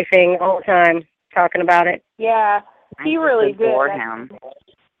everything all the time, talking about it. Yeah, he really did. Him.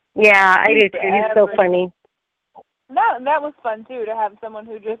 Yeah, I do too. He's so funny. That was fun too, to have someone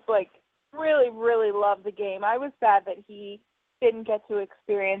who just really, really loved the game. I was sad that he didn't get to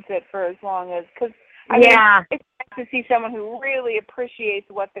experience it for as long as, because it's nice to see someone who really appreciates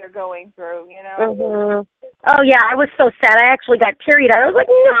what they're going through. Mm-hmm. Oh yeah, I was so sad. I actually got teary-eyed. I was like,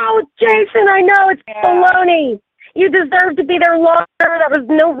 no, Jason, I know it's baloney. You deserve to be there longer. There was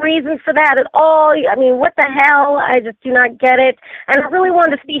no reason for that at all. I mean, what the hell? I just do not get it. And I really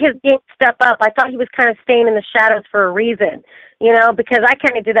wanted to see his game step up. I thought he was kind of staying in the shadows for a reason, because I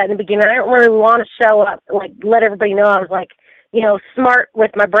kind of did that in the beginning. I don't really want to show up, let everybody know. I was like, smart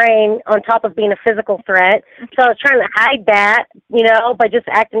with my brain on top of being a physical threat. So I was trying to hide that, by just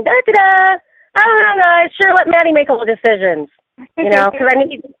acting da-da-da. I don't know. Sure, let Maddie make all the decisions, because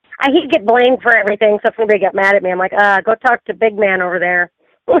I need to get blamed for everything. So if anybody got mad at me, I'm like, go talk to big man over there.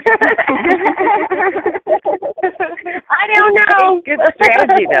 I don't know. Good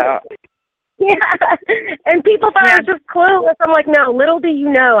strategy, though. Yeah, and people thought I was just clueless. I'm like, no, little do you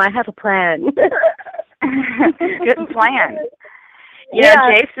know, I have a plan. Good plan.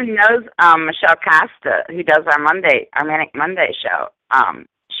 Yeah, Jason knows Michelle Costa, who does our Manic Monday show.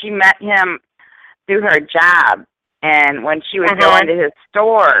 She met him through her job, and when she would go into his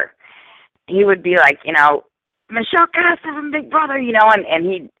store, he would be like, Michelle Costa from Big Brother, and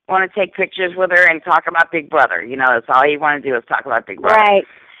he'd want to take pictures with her and talk about Big Brother. That's all he wanted to do was talk about Big Brother. Right.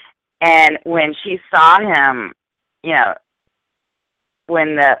 And when she saw him,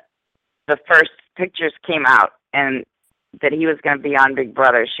 when the first pictures came out and that he was going to be on Big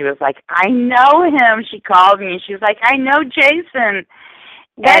Brother, she was like, I know him. She called me and she was like, I know Jason.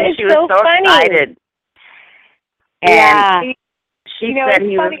 And she was so funny. excited. And she said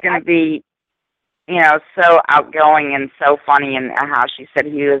he was going to be, so outgoing and so funny, and how she said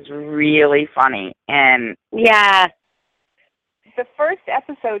he was really funny. And the first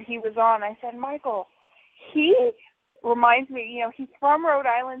episode he was on, I said, Michael, he reminds me, he's from Rhode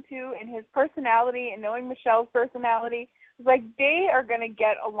Island too, and his personality and knowing Michelle's personality, it's like they are going to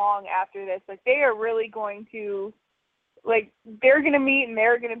get along after this. Like they are really going to, they're going to meet and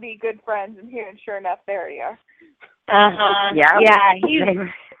they're going to be good friends. And here, and sure enough, there you are. Yeah. He's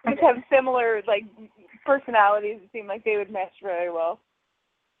have similar personalities. It seemed like they would mesh very well.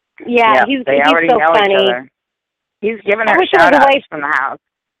 Yeah, he's so already know funny. Each other. He's giving her shout-outs from the house.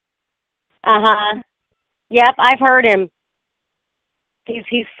 Yep, I've heard him.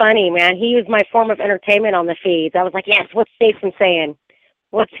 He's funny, man. He was my form of entertainment on the feeds. I was like, yes, what's Jason saying?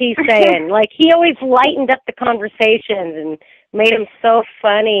 What's he saying? He always lightened up the conversations and made him so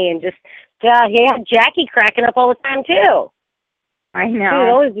funny, and just, he had Jackie cracking up all the time, too. I know. He would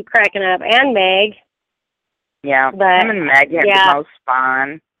always be cracking up, and Meg. Yeah, but, him and Meg had the most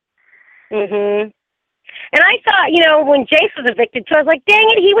fun. And I thought, when Jace was evicted, too, I was like, dang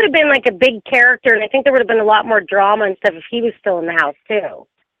it, he would have been a big character, and I think there would have been a lot more drama and stuff if he was still in the house, too.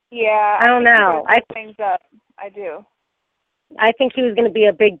 Yeah. I don't know. Things up. I do. I think he was going to be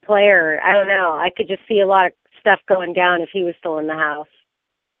a big player. I don't know. I could just see a lot of stuff going down if he was still in the house.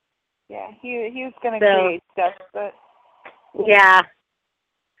 Yeah, he was going to create stuff, but... Yeah.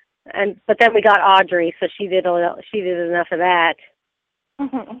 But then we got Audrey, so she did enough of that.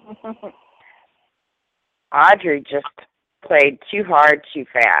 Audrey just played too hard, too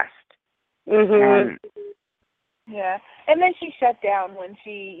fast. Yeah, and then she shut down when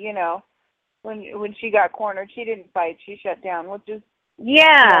she, when she got cornered. She didn't fight; she shut down, which is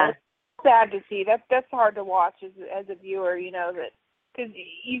sad to see. That's hard to watch as a viewer, that because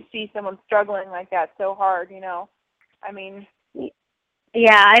you see someone struggling like that so hard, I mean.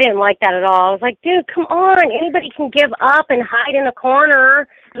 Yeah, I didn't like that at all. I was like, dude, come on. Anybody can give up and hide in a corner.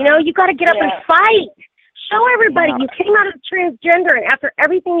 You got to get up and fight. Show everybody you came out of transgender, and after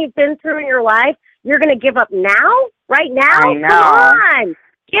everything you've been through in your life, you're going to give up now? Right now? I know. Come on.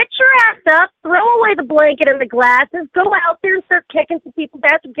 Get your ass up. Throw away the blanket and the glasses. Go out there and start kicking some people's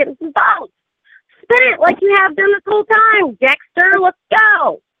ass and getting some votes. Spin it like you have done this whole time. Dexter, let's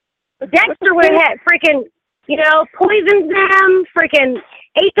go. Dexter would have had freaking... poisoned them, freaking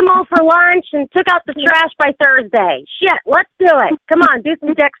ate them all for lunch, and took out the trash by Thursday. Shit, let's do it. Come on, do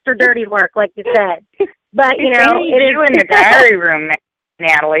some Dexter dirty work, like you said. But, they need you in the diary room,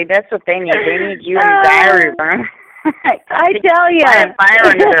 Natalie. That's what they need. They need you in the diary room. I tell you. Fire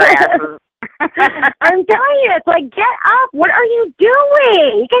under their asses. I'm telling you, it's like, get up. What are you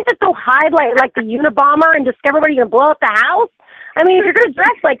doing? You can't just go hide like the Unabomber and discover where you're going to blow up the house. I mean, if you're going to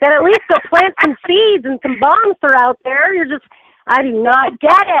dress like that, at least go plant some seeds and some bombs are out there. I do not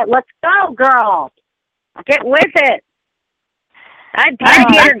get it. Let's go, girl. Get with it. I'd be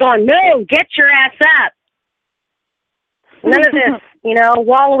here going, no, get your ass up. None of this,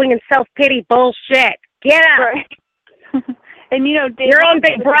 wallowing in self-pity bullshit. Get up. Right. And, you're on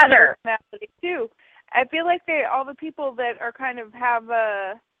Big Brother. Too. I feel like all the people that are kind of have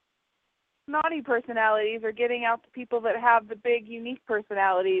naughty personalities are getting out the people that have the big, unique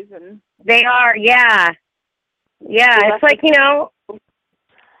personalities. And they are, yeah. Yeah, it's like, if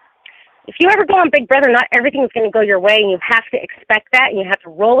you ever go on Big Brother, not everything's going to go your way, and you have to expect that, and you have to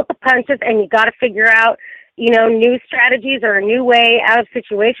roll with the punches, and you got to figure out, new strategies or a new way out of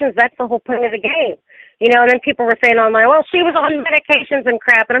situations. That's the whole point of the game. And then people were saying online, well, she was on medications and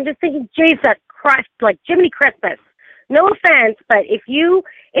crap, and I'm just thinking, Jesus Christ, like Jiminy Christmas. no offense, but it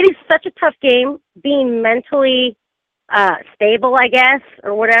is such a tough game being mentally stable, I guess,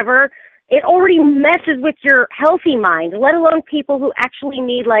 or whatever. It already messes with your healthy mind, let alone people who actually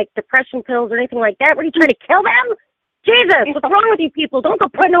need, like, depression pills or anything like that. What are you trying to kill them? Jesus, what's wrong with you people? Don't go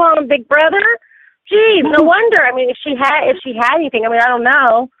putting them on Big Brother. Jeez, no wonder. I mean, if she had anything, I mean, I don't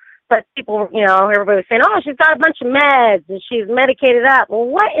know. But people, everybody was saying, oh, she's got a bunch of meds and she's medicated up. Well,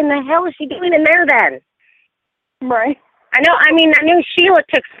 what in the hell is she doing in there then? Right. I knew Sheila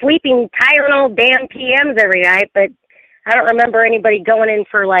took sleeping Tylenol damn PMs every night, but I don't remember anybody going in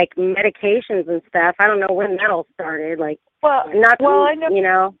for, like, medications and stuff. I don't know when that all started. Like, I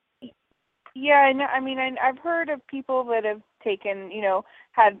know. Yeah, I know. I mean, I've heard of people that have taken,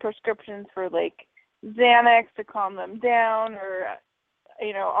 had prescriptions for, like, Xanax to calm them down, or,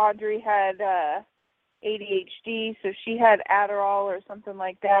 Audrey had ADHD, so she had Adderall or something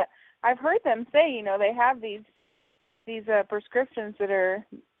like that. I've heard them say, they have these prescriptions that are,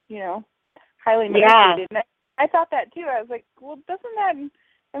 highly medicated. Yeah. I thought that too. I was like, well, doesn't that?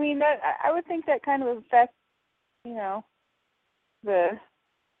 I mean, that I would think that kind of affects, the.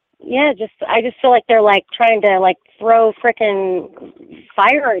 Yeah, I just feel like they're, like, trying to, like, throw frickin'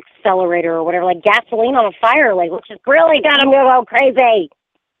 fire accelerator or whatever, like gasoline on a fire, like, which is really got them go crazy.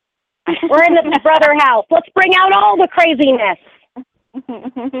 We're in the Big Brother house. Let's bring out all the craziness.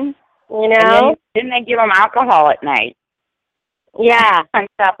 And didn't they give them alcohol at night? Yeah. On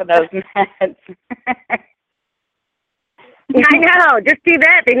top of those meds. I know. Just do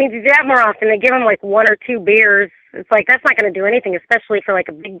that. They need to do that more often. They give them, like, 1 or 2 beers. It's like, that's not going to do anything, especially for, like,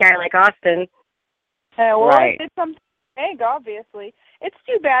 a big guy like Austin. It did something big, obviously. It's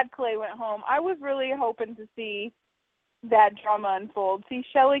too bad Clay went home. I was really hoping to see that drama unfold. See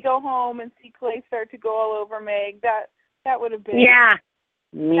Shelley go home and see Clay start to go all over Meg. That would have been. Yeah.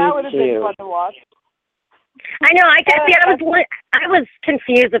 That would have been fun to watch. I know. I was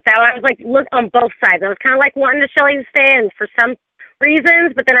confused with that one. I was like, look on both sides. I was kind of like wanting Shelley to stay in for some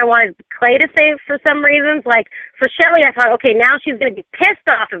reasons, but then I wanted Clay to stay for some reasons. Like for Shelley, I thought, okay, now she's going to be pissed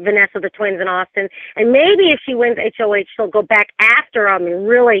off at Vanessa, the twins, in Austin, and maybe if she wins HOH, she'll go back after them and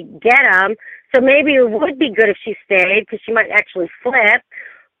really get them. So maybe it would be good if she stayed because she might actually flip.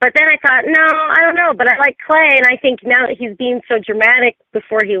 But then I thought, no, I don't know. But I like Clay, and I think now that he's being so dramatic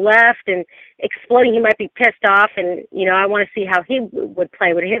before he left and exploding, he might be pissed off. And, I want to see how he would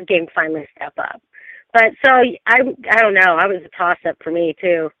play when his game finally step up. But so I don't know. I was a toss-up for me,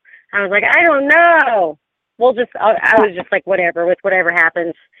 too. I was like, I don't know. I was just like, whatever, with whatever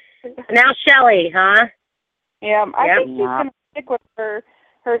happens. Now Shelley, huh? Yeah, I think she's going to stick with her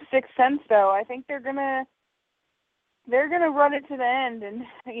sixth sense, though. I think they're gonna run it to the end, and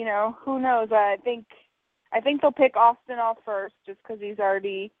who knows? I think they'll pick Austin off first, just because he's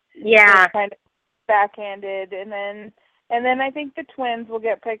already kind of backhanded, and then I think the twins will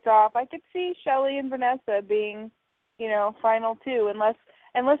get picked off. I could see Shelley and Vanessa being, final two,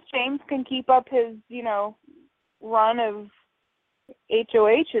 unless James can keep up his, run of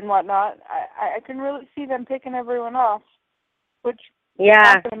HOH and whatnot. I can really see them picking everyone off, which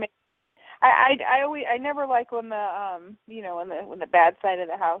I never like when the when the bad side of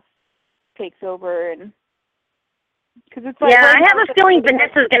the house takes over, and because it's like I have a feeling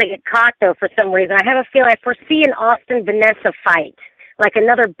Vanessa's going to get caught though for some reason. I foresee an Austin Vanessa fight, like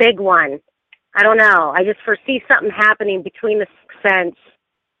another big one. I don't know. I just foresee something happening between the Sixth Sense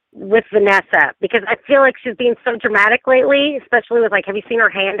with Vanessa because I feel like she's being so dramatic lately, especially with have you seen her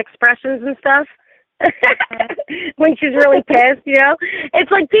hand expressions and stuff? When she's really pissed,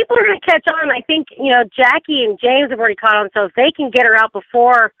 it's like people are going to catch on. I think, Jackie and James have already caught on. So if they can get her out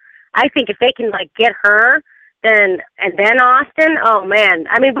before, I think if they can get her, then Austin, oh man.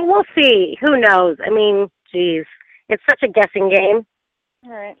 I mean, but we'll see. Who knows? I mean, geez, it's such a guessing game.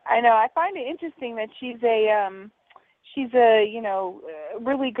 All right. I know. I find it interesting that she's a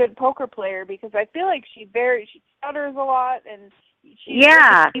really good poker player because I feel like she stutters a lot and she's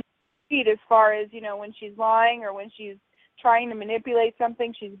as far as when she's lying or when she's trying to manipulate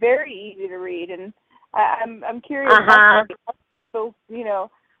something, she's very easy to read, and I'm curious how so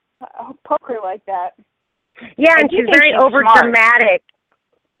poker like that. Yeah, and she's very over dramatic.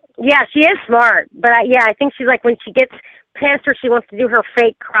 Yeah, she is smart, but I think she's when she gets pissed or she wants to do her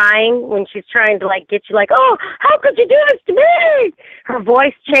fake crying when she's trying to get you oh, how could you do this to me? Her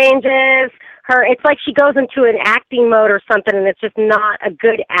voice changes. It's like she goes into an acting mode or something, and it's just not a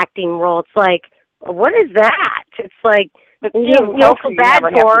good acting role. It's like, what is that? It's like, you feel bad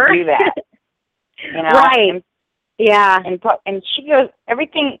for her. Do that, Right. And she goes,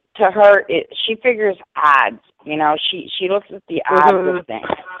 everything to her, she figures odds. She looks at the odds of things.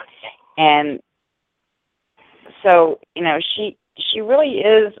 And So, she really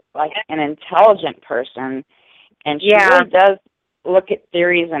is like an intelligent person, and she really does look at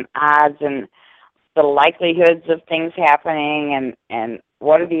theories and odds and the likelihoods of things happening, and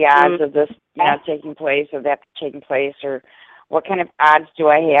what are the odds of this, taking place or that taking place, or what kind of odds do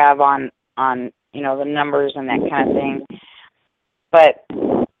I have on the numbers and that kind of thing. But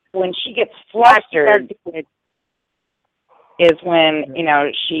when she gets flustered is when,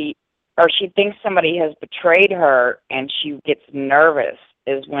 she thinks somebody has betrayed her and she gets nervous,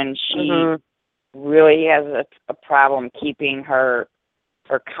 is when she really has a problem keeping her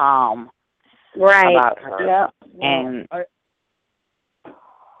calm about her. Yeah. And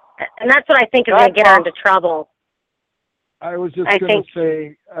that's what I think is going to get her into trouble. I was just going to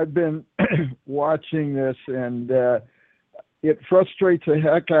say, I've been watching this, and it frustrates the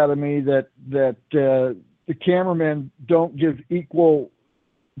heck out of me that the cameramen don't give equal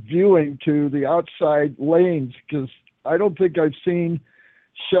viewing to the outside lanes, because I don't think I've seen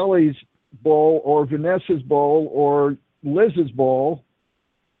Shelley's bowl or Vanessa's bowl or Liz's bowl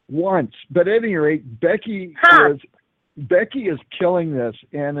once. But at any rate, Becky is killing this,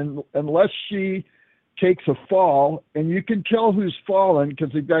 and unless she takes a fall, and you can tell who's fallen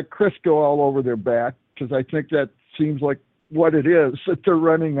because they've got Crisco all over their back, because I think that seems like what it is that they're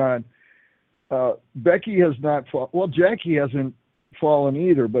running on. Becky has not fallen. Well, Jackie hasn't fallen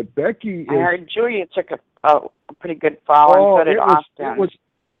either, but Becky I heard Julia took a pretty good fall, and so did Austin.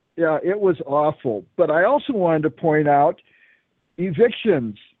 It was awful. But I also wanted to point out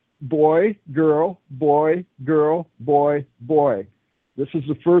evictions. Boy, girl, boy, girl, boy, boy. This is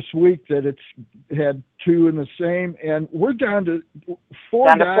the first week that it's had two in the same, and we're down to four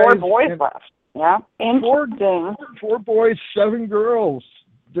boys left. Yeah, four boys, 7 girls.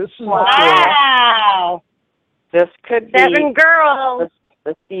 This is wow. This could be 7 girls.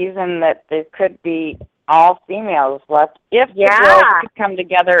 The season that there could be all females left if the girls could come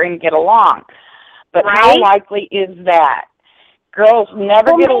together and get along. But how likely is that? Girls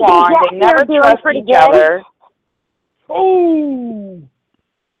never get along. They never trust each other. Oh,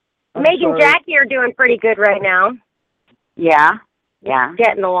 Meg and Jackie are doing pretty good right now. Yeah.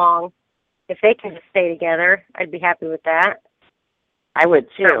 Getting along. If they can just stay together, I'd be happy with that. I would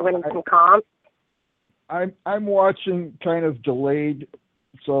too. Start winning some comps. I'm watching kind of delayed,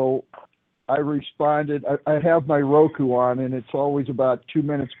 so I responded. I have my Roku on, and it's always about 2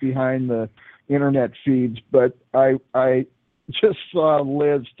 minutes behind the internet feeds. But I just saw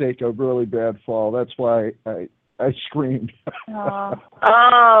Liz take a really bad fall. That's why I screamed.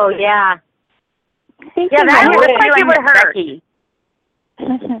 Oh yeah. That looks like it would hurt. Becky.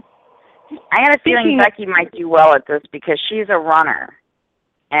 I had a feeling Becky might do well at this because she's a runner.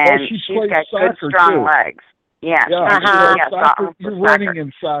 And she's got good, strong legs. Yeah. You're running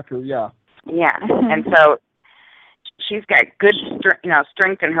in soccer, yeah. Yeah, and so she's got good,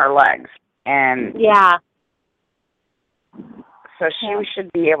 strength in her legs. And so she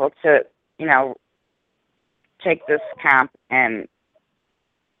should be able to, take this comp and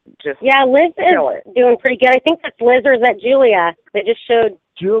just Liz is doing pretty good. I think that's Liz, or is that Julia? They just showed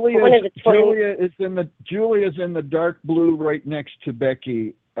Julia's in the dark blue right next to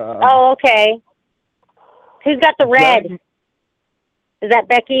Becky. Okay. Who's got the red? Is that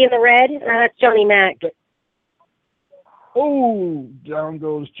Becky in the red? No, that's Johnny Mac. Oh, down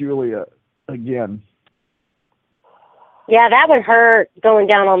goes Julia again. Yeah, that would hurt going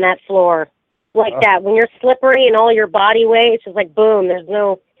down on that floor like that. When you're slippery and all your body weight, it's just like boom. There's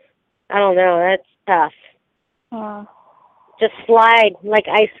no, I don't know. That's tough. Just slide like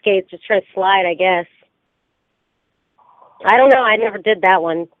ice skates. Just try to slide, I guess. I don't know. I never did that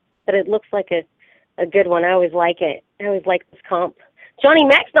one, but it looks like a good one. I always like it. I always like this comp. Johnny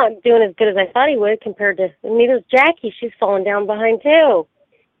Mac's not doing as good as I thought he would compared to, neither's Jackie. She's falling down behind too.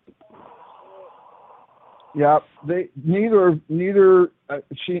 Yeah, neither.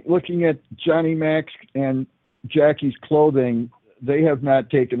 She looking at Johnny Mac's and Jackie's clothing. They have not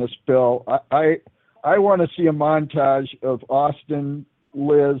taken a spill. I want to see a montage of Austin,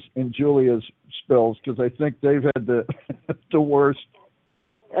 Liz, and Julia's spills because I think they've had the worst.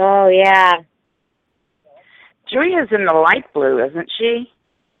 Oh yeah. Julia's in the light blue, isn't she?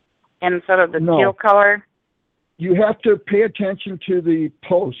 Instead of the teal color. You have to pay attention to the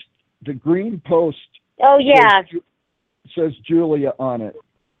post, the green post. Oh yeah. Says Julia on it.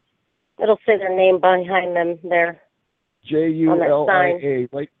 It'll say their name behind them there. Julia,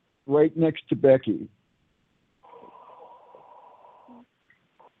 right next to Becky.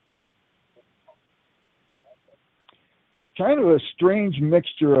 Kind of a strange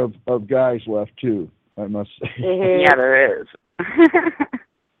mixture of guys left too, I must say. Mm-hmm. Yeah, there is.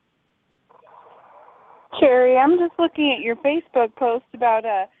 Cherry, I'm just looking at your Facebook post about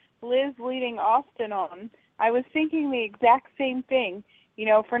Liz leading Austin on. I was thinking the exact same thing. You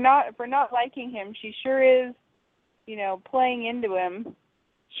know, for not liking him, she sure is, you know, playing into him.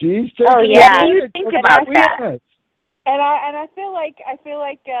 She's What do you think about that? And I feel like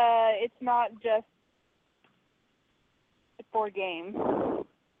it's not just for game.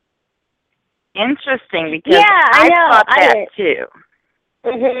 Interesting, because I know. thought that too.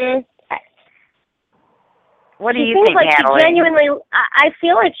 Mhm. What do you seems think, like Natalie? She genuinely, I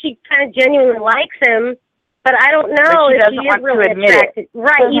feel like she kind of genuinely likes him, but I don't know she if doesn't he want is really to admit attracted.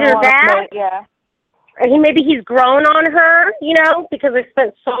 Right, either that, or maybe he's grown on her, you know, because they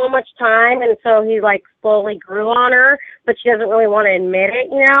spent so much time, and so he like slowly grew on her, but she doesn't really want to admit it,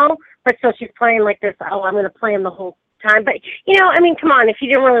 you know. But so she's playing like this. Oh, I'm going to play him the whole time. But you know, I mean, come on, if you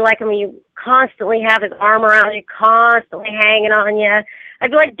didn't really like him, you constantly have his arm around you, constantly hanging on you. I'd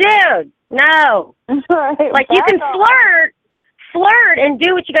be like, dude, no. Like you can flirt and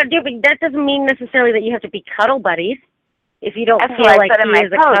do what you got to do, but that doesn't mean necessarily that you have to be cuddle buddies if you don't feel like he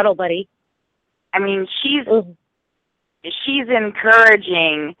is a cuddle buddy. I mean, she's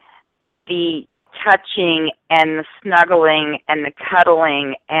encouraging the touching and the snuggling and the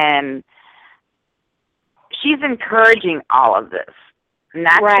cuddling, and she's encouraging all of this,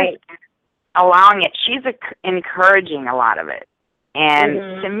 not just allowing it. She's encouraging a lot of it.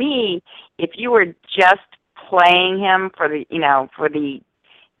 And to me, if you were just playing him for the, you know, for the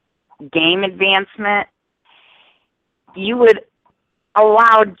game advancement, you would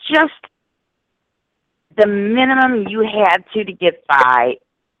allow just the minimum you had to get by,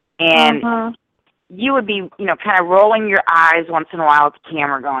 and you would be, you know, kind of rolling your eyes once in a while at the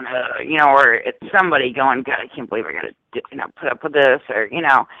camera going, you know, or at somebody going, God, I can't believe I got to, you know, put up with this, or, you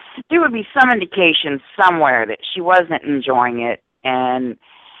know, there would be some indication somewhere that she wasn't enjoying it. And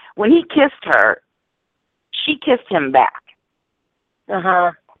when he kissed her, she kissed him back.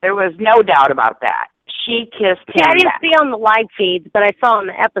 There was no doubt about that. She kissed him I didn't back. see on the live feeds, but I saw on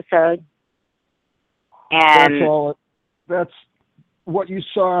the episode. And that's all. That's what you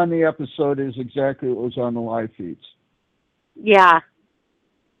saw on the episode is exactly what was on the live feeds. Yeah.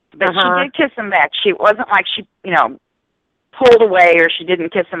 But she did kiss him back. She wasn't like she, you know, pulled away or she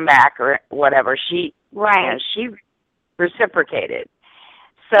didn't kiss him back or whatever. She, you know, she reciprocated.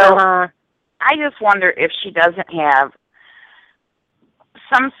 So I just wonder if she doesn't have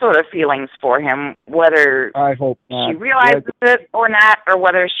some sort of feelings for him, whether I hope not. she realizes it or not, or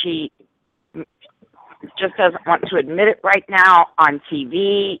whether she just doesn't want to admit it right now on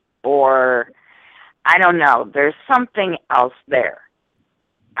TV, or I don't know. There's something else there.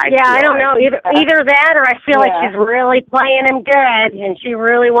 I don't know. Either that, or I feel like she's really playing him good, and she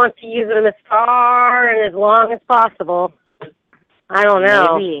really wants to use him as far and as long as possible. I don't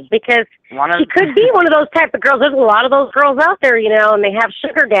know. Maybe. Because she could be one of those type of girls. There's a lot of those girls out there, you know, and they have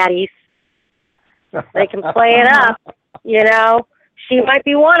sugar daddies. They can play it up, you know. She might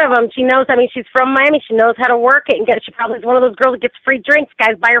be one of them. She knows, I mean, she's from Miami. She knows how to work it. And she probably is one of those girls that gets free drinks.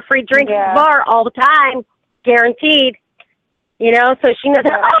 Guys buy her free drinks at the bar all the time, guaranteed. You know, so she knows,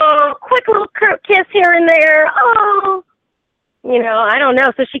 quick little kiss here and there. Oh, you know, I don't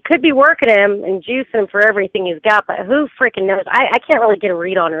know. So she could be working him and juicing him for everything he's got, but who freaking knows? I can't really get a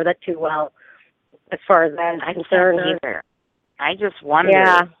read on her that too well as far as that is concerned. Either. I just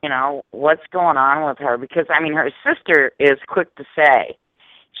wonder, you know, what's going on with her, because, I mean, her sister is quick to say.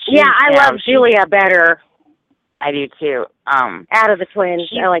 I love Julia better. I do, too. Out of the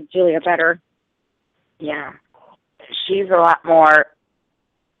twins, I like Julia better. Yeah. She's a lot more,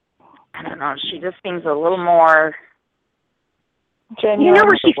 I don't know, she just seems a little more genuine. You know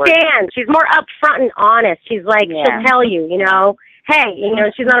where she stands. She's more upfront and honest. She's like, she'll tell you, you know, hey, you know,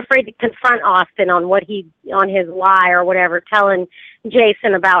 she's not afraid to confront Austin on on his lie or whatever, telling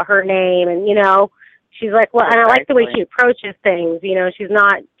Jason about her name, and, you know, she's like, well, and I like the way she approaches things, you know, she's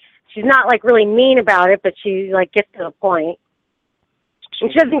not like really mean about it, but she like gets to the point.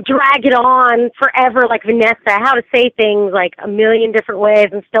 And she doesn't drag it on forever like Vanessa, how to say things like a million different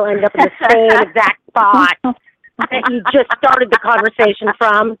ways and still end up in the same exact spot that you just started the conversation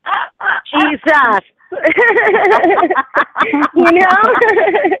from. Jesus. You know?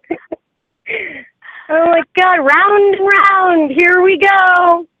 Oh my God, round and round, here we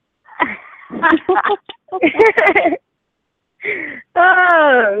go.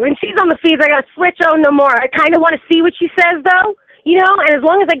 When she's on the feeds, I gotta switch. Oh, no more. I kind of want to see what she says, though. You know, and as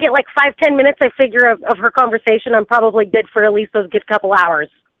long as I get like 5-10 minutes, I figure of her conversation, I'm probably good for at least those good couple hours.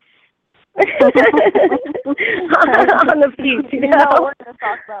 On the feeds, you know. We're going to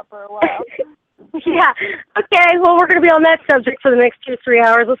talk about for a while. Yeah. Okay, well, we're going to be on that subject for the next 2 or 3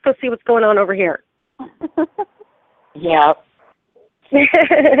 hours. Let's go see what's going on over here. Yeah.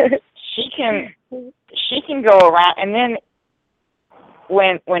 She can go around, and then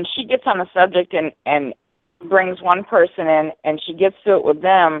when she gets on the subject and brings one person in and she gets to it with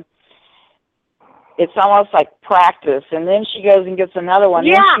them, it's almost like practice. And then she goes and gets another one.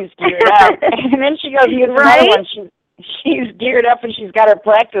 Yeah. Then she's geared up. And then she goes and gets another one. She's geared up and she's got her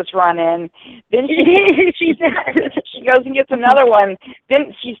practice run in. Then she goes and gets another one.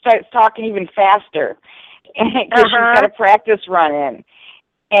 Then she starts talking even faster because she's got a practice run in.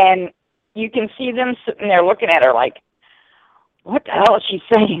 And you can see them sitting there looking at her like, what the hell is she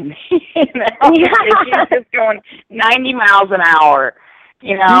saying? She's just going 90 miles an hour,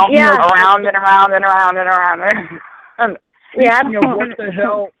 around and around and around and around.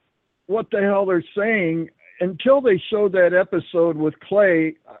 What the hell they're saying, until they showed that episode with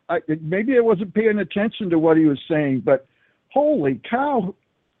Clay, maybe I wasn't paying attention to what he was saying, but holy cow,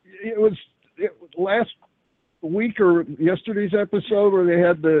 it was last week or yesterday's episode where they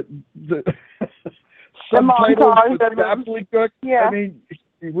had the subtitles with gobbledygook. Yeah. I mean,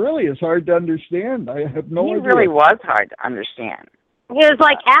 it really is hard to understand. I have no idea. He really was hard to understand. He was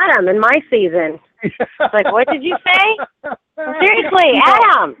like Adam in my season. It's like, what did you say? Seriously,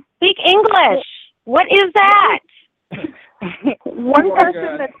 Adam, speak English. What is that? One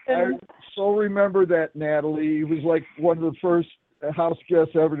person that's been... I so remember that, Natalie. He was like one of the first house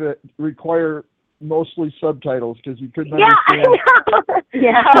guests ever to require mostly subtitles because you couldn't understand. I know.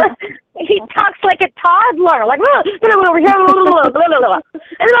 Yeah. He talks like a toddler. Like, and I was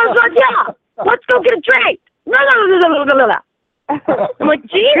like, yeah, let's go get a drink. I'm like,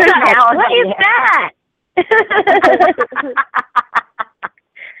 Jesus, what is that?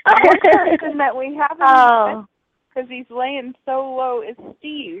 One person that we haven't because he's laying so low is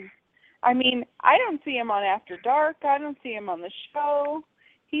Steve. I mean, I don't see him on After Dark. I don't see him on the show.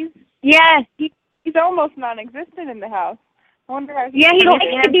 He's almost non-existent in the house. I wonder how he likes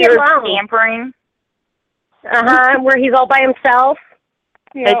to be alone. Scampering. Where he's all by himself.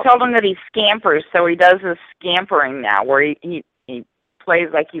 Yep. They told him that he scampers, so he does his scampering now, where he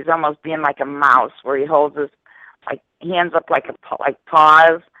plays like he's almost being like a mouse, where he holds his hands up like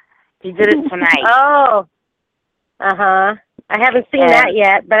paws. He did it tonight. Oh. I haven't seen that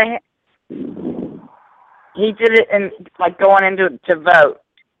yet, but he did it in going into to vote.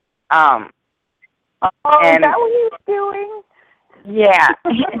 Is that what he was doing? Yeah,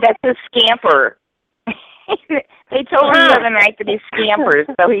 that's his scamper. They told him the other night that he scampers,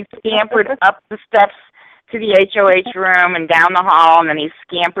 so he scampered up the steps to the HOH room and down the hall, and then he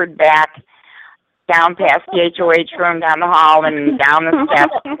scampered back down past the HOH room, down the hall, and down the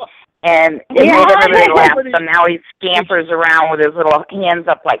steps. And it made everybody laugh, so now he scampers around with his little hands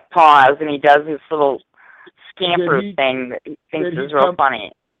up like paws, and he does his little scamper thing that he thinks is real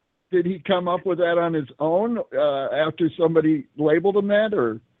funny. Did he come up with that on his own after somebody labeled him that,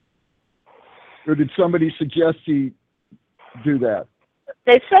 or did somebody suggest he do that?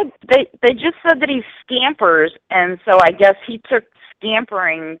 They said they just said that he scampers, and so I guess he took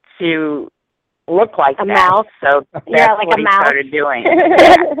scampering to look like a that. Mouse. So that's like what a he mouse. started doing.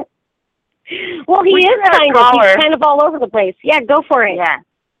 Well, he is kind of. He's kind of all over the place. Yeah, go for it. Yeah.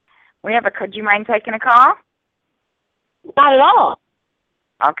 We have do you mind taking a call? Not at all.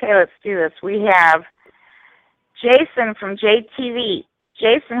 Okay, let's do this. We have Jason from JTV.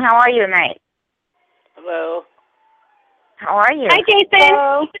 Jason, how are you tonight? Hello. How are you? Hi, Jason.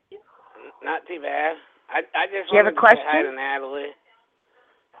 Hello. Not too bad. I just do you have a question? Say hi to Natalie.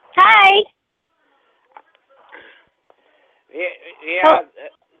 Hi. Yeah.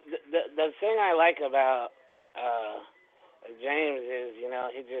 The thing I like about James is,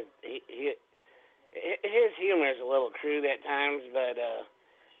 his humor is a little crude at times, but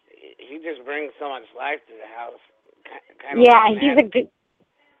he just brings so much life to the house. He's a good.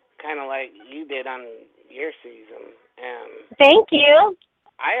 Kind of like you did on your season. Thank you.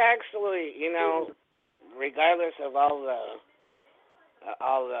 I actually, regardless of all the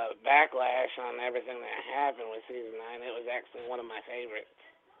backlash on everything that happened with season 9, it was actually one of my favorites.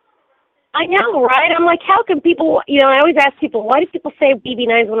 I know, right? I'm like, how can people, I always ask people, why do people say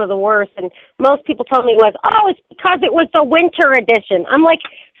BB9 is one of the worst? And most people tell me it's because it was the winter edition. I'm like,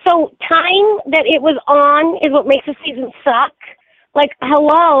 so time that it was on is what makes the season suck? Like,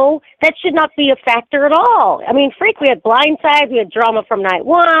 hello, that should not be a factor at all. I mean, we had blindsides, we had drama from night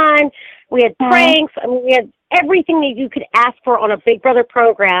one, we had pranks, we had everything that you could ask for on a Big Brother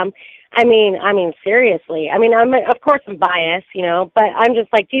program. I mean, seriously. I mean, of course I'm biased, but I'm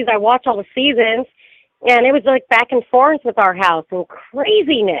just like, geez, I watch all the seasons, and it was like back and forth with our house and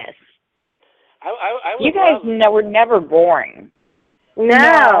craziness. I you guys were never boring.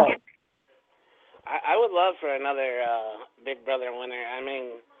 No. I would love for another Big Brother winter. I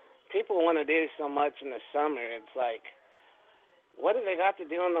mean, people want to do so much in the summer. It's like, what do they got to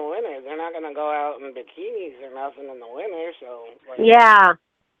do in the winter? They're not going to go out in bikinis or nothing in the winter, so. Like, Yeah.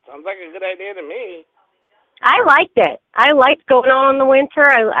 sounds like a good idea to me. I liked it. I liked going on in the winter.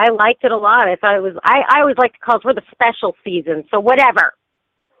 I liked it a lot. I thought it was, I always like to call it, we're the special season, so whatever.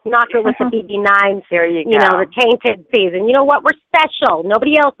 Knock it with the BB9, There you you go. know, the tainted season. You know what? We're special.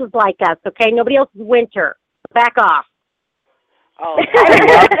 Nobody else is like us, okay? Nobody else is winter. Back off. Oh, I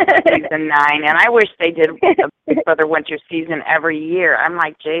love season 9, and I wish they did a Big Brother winter season every year. I'm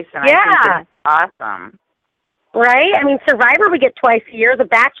like Jason. Yeah. I think it's awesome. Right? I mean, Survivor we get twice a year. The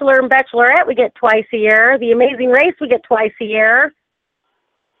Bachelor and Bachelorette we get twice a year. The Amazing Race we get twice a year.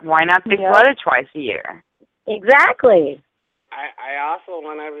 Why not Big Brother twice a year? Exactly. I also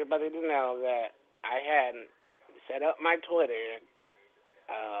want everybody to know that I had set up my Twitter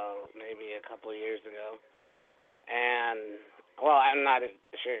maybe a couple of years ago. And, well, I'm not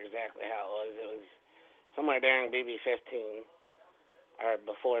sure exactly how it was. It was somewhere during BB15 or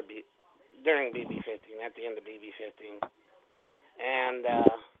before during BB15, at the end of BB15. And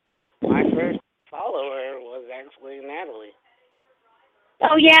my first follower was actually Natalie.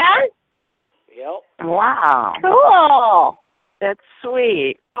 Oh, yeah? Yep. Wow. Cool. That's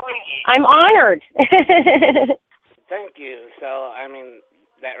sweet. I'm honored. Thank you. So, I mean,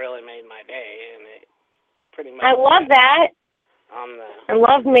 that really made my day, and it pretty much. I love that. I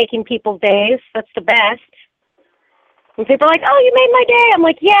love making people's days. That's the best. When people are like, oh, you made my day. I'm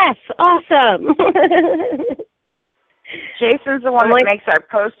like, yes, awesome. Jason's the one that makes our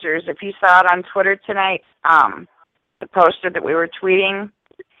posters. If you saw it on Twitter tonight, the poster that we were tweeting.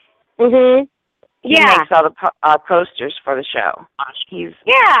 Mhm. He makes all the posters for the show.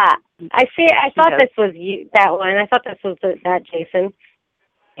 Yeah, I see. I thought this was you. That one. I thought this was that Jason.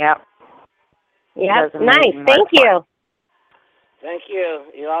 Yep. Yep. Nice. Thank you. Thank you.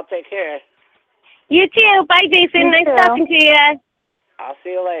 You all take care. You too. Bye, Jason. Nice talking to you. I'll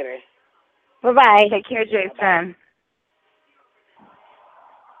see you later. Bye-bye. Take care, Jason.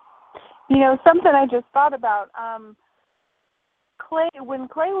 You know, something I just thought about. Clay, when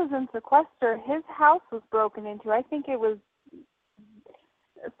Clay was in sequester, his house was broken into. I think it was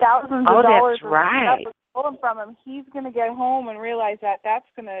thousands of dollars. That's right. That was stolen from him. He's going to get home and realize that that's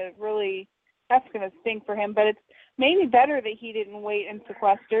going to stink for him. But it's maybe better that he didn't wait in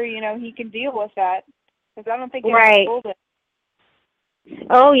sequester. You know, he can deal with that because I don't think he sold it.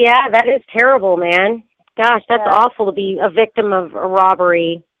 Oh yeah, that is terrible, man. Gosh, that's awful to be a victim of a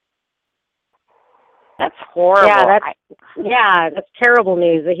robbery. That's horrible. Yeah, that's terrible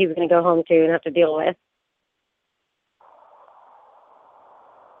news that he's going to go home to and have to deal with.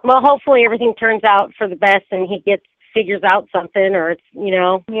 Well, hopefully everything turns out for the best and he figures out something, or it's, you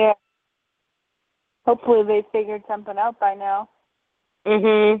know. Yeah. Hopefully they figured something out by now.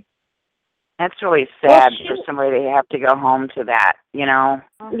 Mhm. That's really sad for somebody to have to go home to that, you know.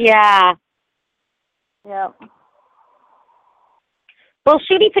 Yeah. Yep. Well,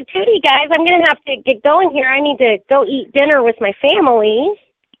 shooty patootie, guys, I'm going to have to get going here. I need to go eat dinner with my family.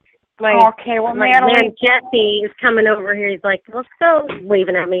 My man Jesse is coming over here. He's like, let's go. He's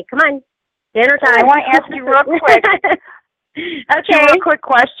waving at me. Come on. Dinner time. I want to ask you real quick. Okay. 2 real quick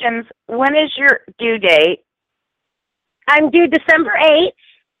questions. When is your due date? I'm due December 8th.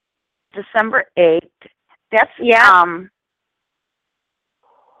 December 8th. That's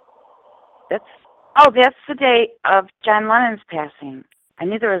that's the date of John Lennon's passing. I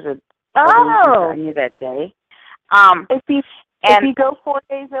knew there was I knew that day. If you go 4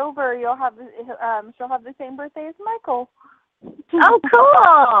 days over, she'll have the same birthday as Michael. Oh,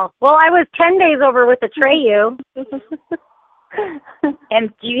 cool. Well, I was 10 days over with Atreyu.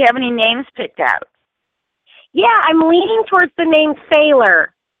 And do you have any names picked out? Yeah, I'm leaning towards the name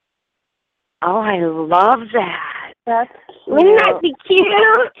Sailor. Oh, I love that. That's cute. Wouldn't that be cute?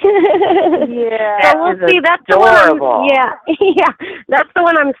 Yeah. So we'll see. That's adorable. the one. Yeah, that's the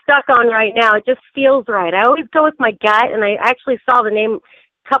one I'm stuck on right now. It just feels right. I always go with my gut, and I actually saw the name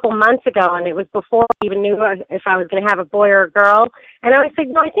a couple months ago, and it was before I even knew if I was going to have a boy or a girl. And I was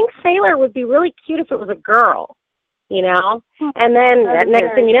thinking, no, I think Sailor would be really cute if it was a girl. You know, and then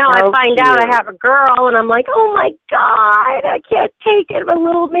next thing you know, I find out I have a girl, and I'm like, oh my God, I can't take it, a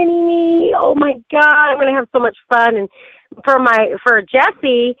little mini me. Oh my God, I'm gonna have so much fun. And for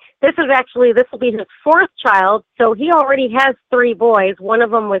Jesse, this will be his 4th child, so he already has 3 boys. One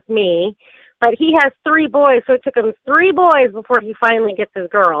of them was me, but he has 3 boys, so it took him 3 boys before he finally gets his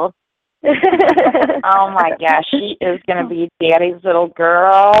girl. Oh my gosh, she is going to be Daddy's little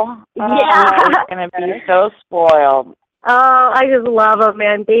girl. Yeah. She's going to be so spoiled. Oh, I just love them,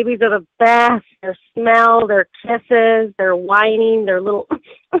 man. Babies are the best. Their smell, their kisses, their whining, their little,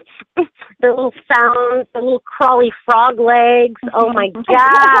 their little sounds, their little crawly frog legs. Oh my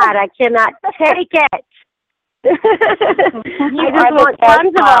God, I cannot take it. I just want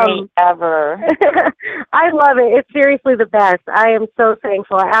tons of them. Ever. I love it. It's seriously the best. I am so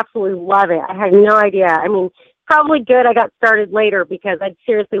thankful. I absolutely love it. I had no idea. I mean, probably good I got started later because I'd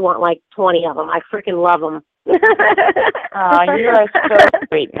seriously want like 20 of them. I freaking love them. Oh, you are so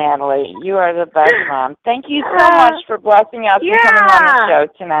sweet, Natalie. You are the best mom. Thank you so much for blessing us and coming on the show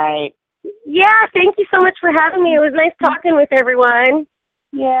tonight. Yeah, thank you so much for having me. It was nice talking with everyone.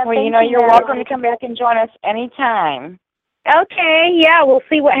 Yeah, well, you're welcome to come back and join us anytime. Okay, yeah, we'll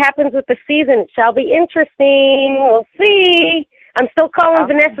see what happens with the season. It shall be interesting. We'll see. I'm still calling.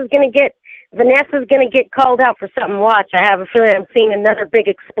 Vanessa's gonna get called out for something. Watch. I have a feeling I'm seeing another big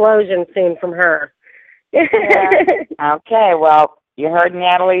explosion soon from her. Yeah. Okay, well, you heard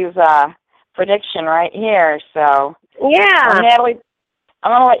Natalie's prediction right here, so. Yeah. Well, Natalie,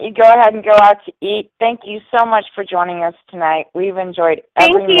 I'm going to let you go ahead and go out to eat. Thank you so much for joining us tonight. We've enjoyed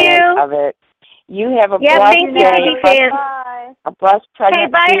every minute of it. You have a blessed day. A blessed pregnancy. Hey,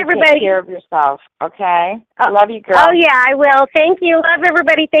 bye, everybody. Take care of yourself, okay? Love you, girl. Oh, yeah, I will. Thank you. Love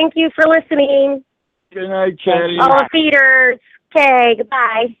everybody. Thank you for listening. Good night, Chetty. All the feeders. Okay,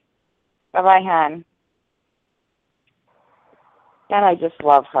 goodbye. Bye-bye, hon. God, I just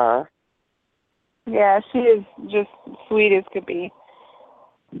love her. Yeah, she is just sweet as could be.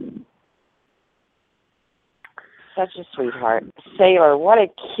 Such a sweetheart. Sailor, what a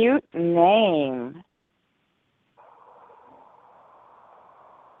cute name.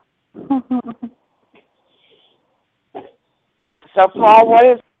 So, Paul, what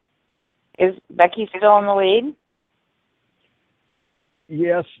is Becky still in the lead?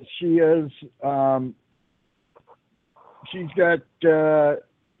 Yes, she is. She's got,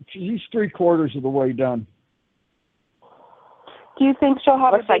 she's 3/4 of the way done. Do you think she'll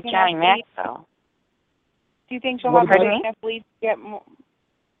have Looks a like big Johnny enough Mac, lead? though. Do you think she'll What have a about big me? enough lead to get more?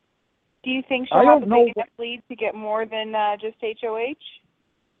 Do you think I she'll have don't a know big enough lead to get more than just HOH?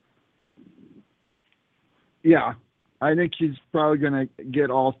 Yeah, I think she's probably going to get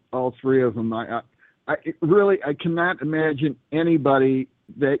all three of them. I cannot imagine anybody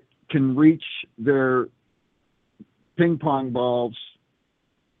that can reach their ping pong balls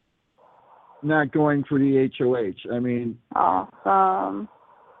not going for the HOH. I mean, awesome.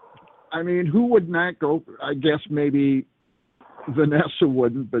 I mean, who would not go? I guess maybe Vanessa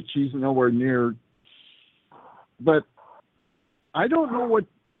wouldn't, but she's nowhere near. But I don't know what.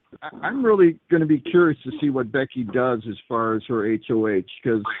 I'm really going to be curious to see what Becky does as far as her HOH,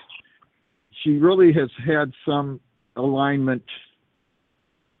 because she really has had some alignment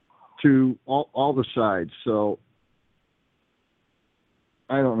to all the sides. So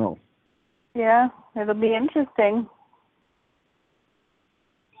I don't know. Yeah, it'll be interesting.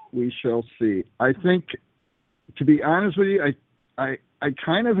 We shall see. I think, to be honest with you, I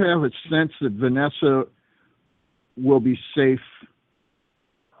kind of have a sense that Vanessa will be safe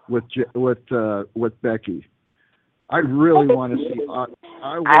with Becky. I really want to see.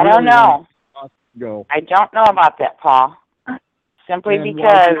 I don't know. Go. I don't know about that, Paul. Simply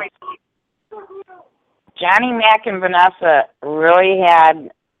because Johnny Mac and Vanessa really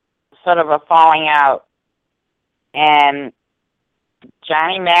had sort of a falling out, and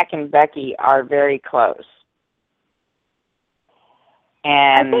Johnny Mac and Becky are very close.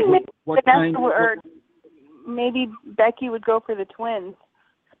 And I think maybe Vanessa or maybe Becky would go for the twins.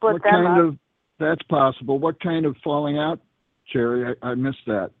 Split what them kind up. of? That's possible. What kind of falling out, Cherry? I missed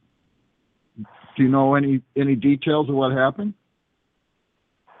that. Do you know any details of what happened?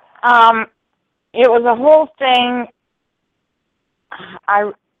 It was a whole thing.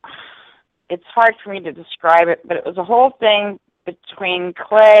 It's hard for me to describe it, but it was a whole thing between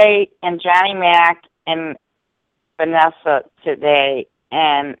Clay and Johnny Mac and Vanessa today,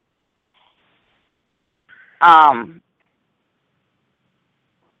 and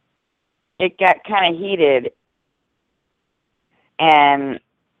it got kind of heated, and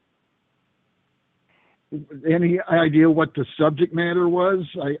any idea what the subject matter was?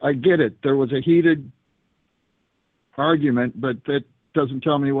 I get it. There was a heated argument, but that doesn't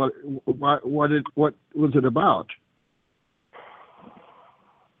tell me what was it about.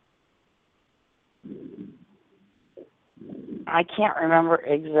 I can't remember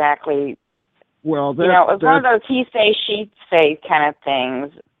exactly. Well, it was one of those he say, she say kind of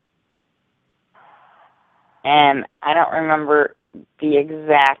things, and I don't remember the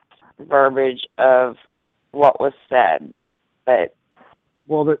exact verbiage of what was said, but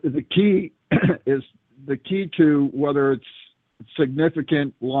well, the key is the key to whether it's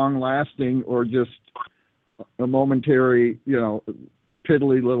significant, long-lasting, or just a momentary,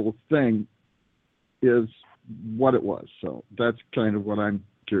 piddly little thing is what it was. So that's kind of what I'm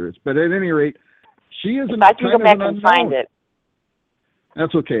curious. But at any rate, she is if I can go back and find it.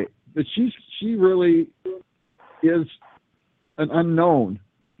 That's okay. But she really is an unknown,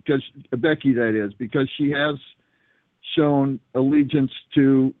 because Becky, that is, because she has shown allegiance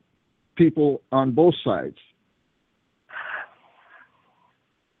to people on both sides.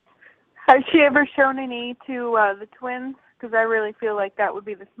 Has she ever shown any to the twins? Because I really feel like that would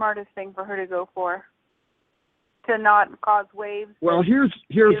be the smartest thing for her to go for, to not cause waves. Well, here's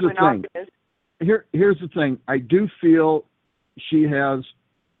the thing. Here's the thing. I do feel she has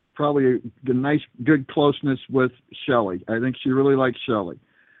probably the good closeness with Shelley. I think she really likes Shelley.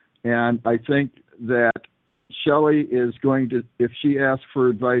 And I think that Shelley is going to, if she asks for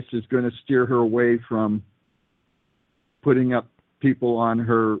advice, is going to steer her away from putting up people on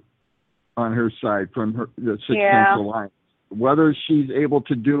her side from the Six Central Alliance. Whether she's able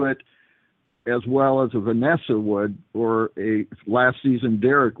to do it as well as a Vanessa would, or a last season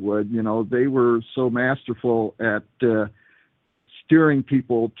Derek would, they were so masterful at steering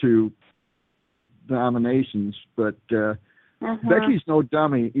people to nominations. But Becky's no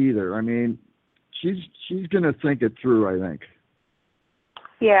dummy either. I mean, she's going to think it through, I think.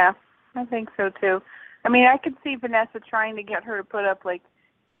 Yeah, I think so too. I mean, I could see Vanessa trying to get her to put up like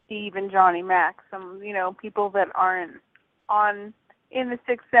Steve and Johnny Mac, some people that aren't on in the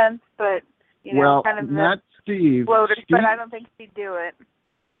Sixth Sense, but kind of not Steve. Floaters, but I don't think she'd do it.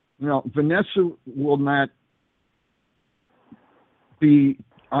 Vanessa will not be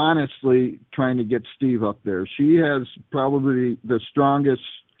honestly trying to get Steve up there. She has probably the strongest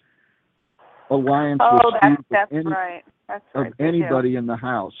alliance with Steve of anybody in the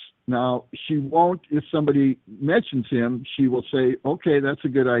house. Now, she won't, if somebody mentions him, she will say, okay, that's a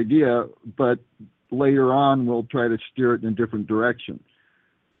good idea, but later on we'll try to steer it in a different direction.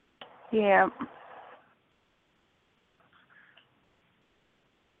 Yeah.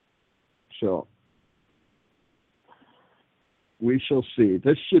 So we shall see.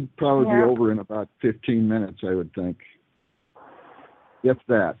 This should probably be over in about 15 minutes, I would think. If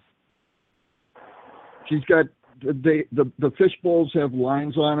that. She's got the fish bowls have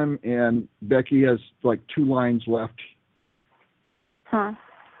lines on them, and Becky has like 2 lines left. Huh.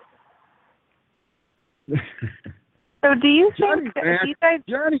 So do you think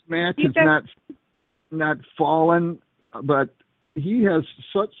Johnny Mac is not fallen, but he has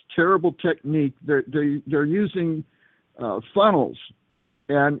such terrible technique. They're using funnels,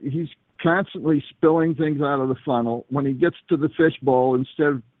 and he's constantly spilling things out of the funnel. When he gets to the fish bowl, instead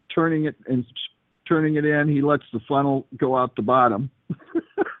of turning it in, he lets the funnel go out the bottom.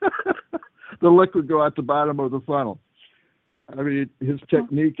 The liquid go out the bottom of the funnel. I mean, his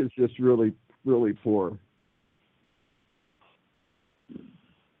technique is just really, really poor.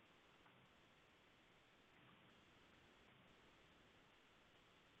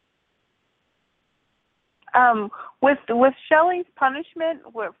 With Shelley's punishment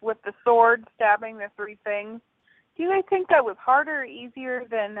with the sword stabbing the 3 things, do you guys think that was harder or easier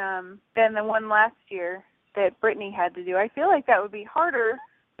than the one last year that Brittany had to do? I feel like that would be harder,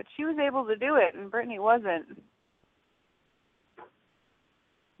 but she was able to do it and Brittany wasn't.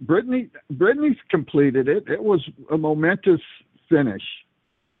 Brittany's completed it. It was a momentous finish.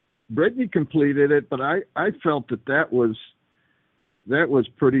 Brittany completed it, but I felt that was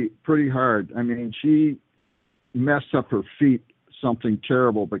pretty hard. I mean, she messed up her feet something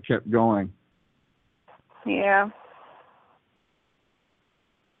terrible, but kept going. Yeah.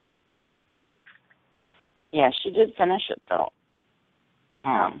 Yeah, she did finish it though.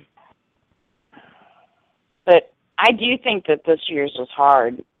 But I do think that this year's was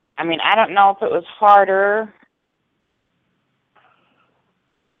hard. I mean, I don't know if it was harder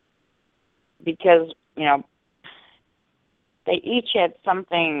because, they each had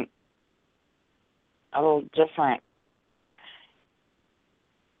something a little different.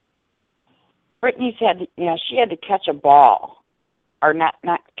 Brittany's had, she had to catch a ball, or not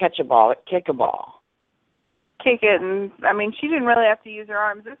catch a ball, but kick a ball. Kick it, and I mean, she didn't really have to use her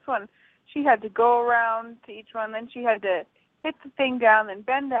arms. This one, she had to go around to each one, then she had to hit the thing down, then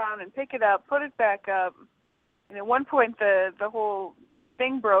bend down and pick it up, put it back up. And at one point, the whole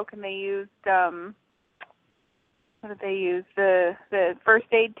thing broke, and they used what did they use? The first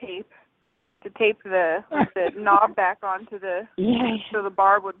aid tape to tape the knob back onto so the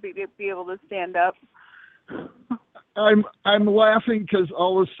bar would be able to stand up. I'm laughing because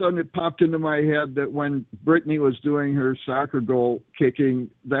all of a sudden it popped into my head that when Brittany was doing her soccer goal kicking,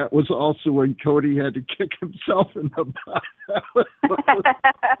 that was also when Cody had to kick himself in the butt. That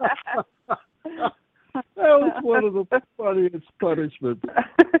was one of the funniest punishments.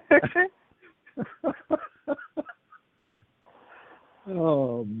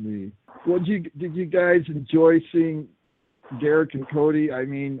 Oh me! Well, did you guys enjoy seeing Derek and Cody? I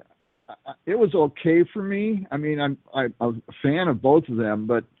mean, it was okay for me. I mean, I'm a fan of both of them,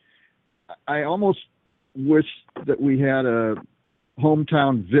 but I almost wish that we had a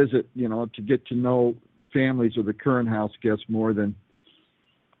hometown visit, you know, to get to know families of the current house guests more than.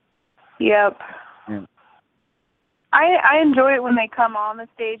 Yep. Yeah. I enjoy it when they come on the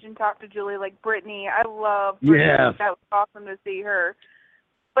stage and talk to Julie, like Brittany. I love Brittany. Yes. That was awesome to see her.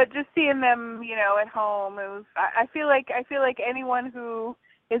 But just seeing them, you know, at home, it was. I feel like anyone who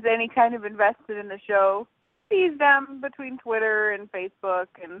is any kind of invested in the show sees them between Twitter and Facebook,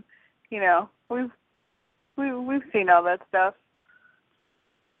 and you know, we've seen all that stuff.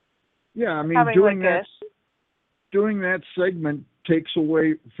 Yeah, I mean, Having doing that segment takes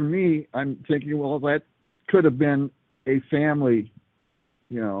away, for me, I'm thinking, well, that could have been a family,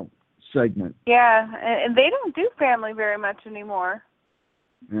 you know, segment. Yeah, and they don't do family very much anymore.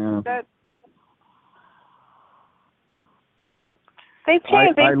 Yeah. They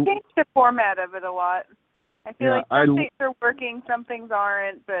changed the format of it a lot. I feel like some things are working, some things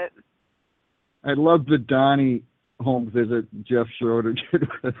aren't, but I love the Donnie home visit Jeff Schroeder did.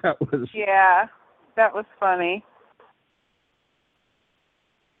 That was funny.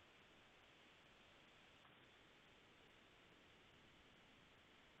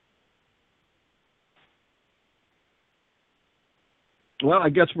 Well, I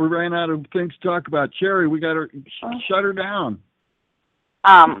guess we ran out of things to talk about. Cherry, we got to shut her down.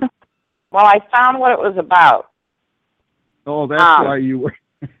 Well, I found what it was about. Oh, that's why you were.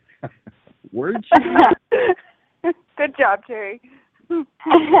 Where'd you? Good job, Cherry.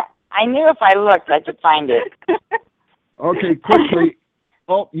 I knew if I looked, I could find it. Okay, quickly.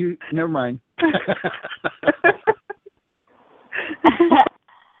 Oh, never mind.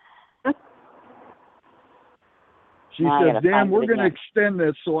 She said, "Dan, we're going to extend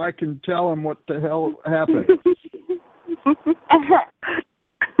this so I can tell him what the hell happened."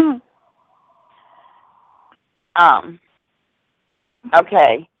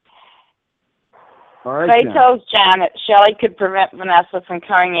 Okay. All right. Clay tells John that Shelley could prevent Vanessa from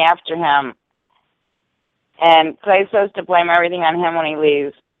coming after him, and Clay says to blame everything on him when he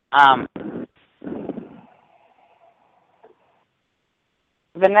leaves.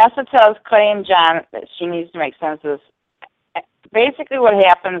 Vanessa tells Clay and John that she needs to make sense of this. Basically what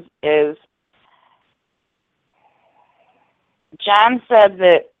happens is John said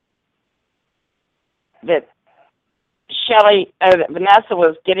that Vanessa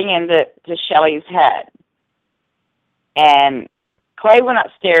was getting into Shelley's head. And Clay went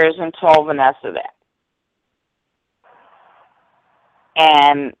upstairs and told Vanessa that.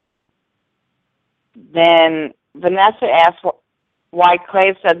 And then Vanessa asked why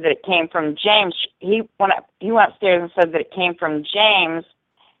Clay said that it came from James. He went upstairs and said that it came from James.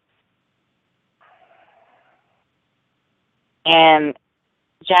 And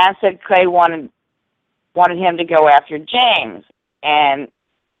John said Clay wanted him to go after James. And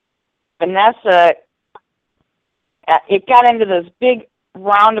Vanessa, it got into this big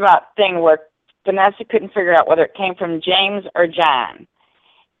roundabout thing where Vanessa couldn't figure out whether it came from James or John.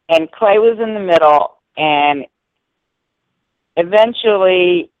 And Clay was in the middle, and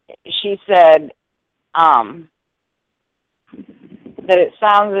eventually she said that it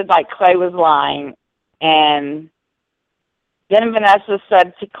sounded like Clay was lying. And then Vanessa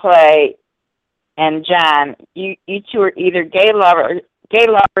said to Clay and John, you two are either gay lovers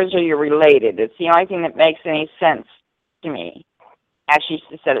or you're related. It's the only thing that makes any sense to me. Actually,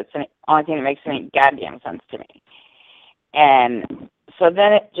 she said it's the only thing that makes any goddamn sense to me. And so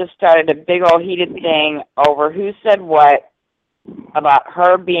then it just started a big old heated thing over who said what about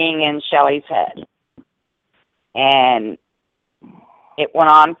her being in Shelley's head. And it went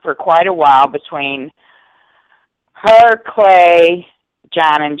on for quite a while between her, Clay,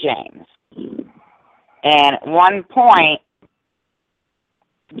 John, and James. And at one point,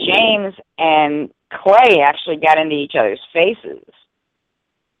 James and Clay actually got into each other's faces.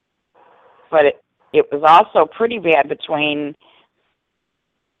 But it was also pretty bad between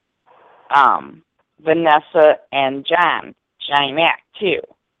Vanessa and Johnny Mac, too.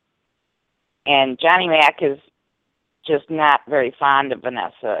 And Johnny Mac is just not very fond of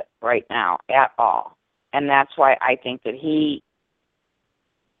Vanessa right now at all. And that's why I think that he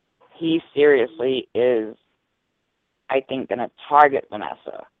seriously is I think, going to target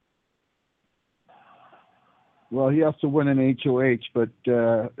Vanessa. Well, he has to win an HOH, but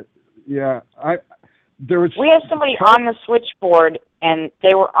we have somebody on the switchboard, and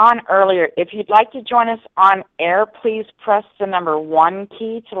they were on earlier. If you'd like to join us on air, please press the number 1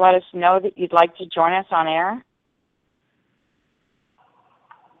 key to let us know that you'd like to join us on air.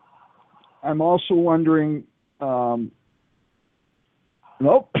 I'm also wondering, nope.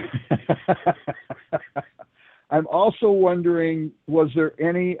 I'm also wondering, was there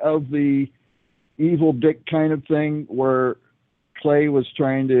any of the evil dick kind of thing where Clay was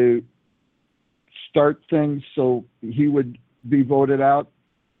trying to start things so he would be voted out?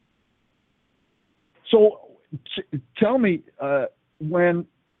 So tell me, when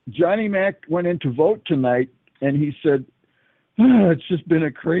Johnny Mac went in to vote tonight and he said, it's just been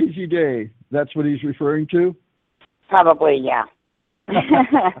a crazy day, that's what he's referring to? Probably, yeah.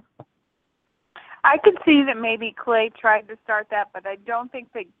 I could see that maybe Clay tried to start that, but I don't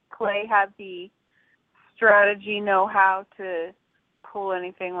think that Clay had the strategy know-how to pull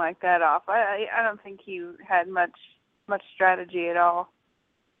anything like that off. I don't think he had much strategy at all.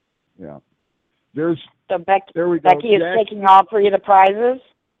 Yeah. So there we go. Becky is taking all 3 of the prizes?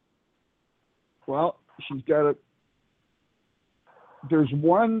 Well, she's got there's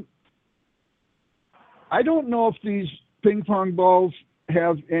one. I don't know if these ping pong balls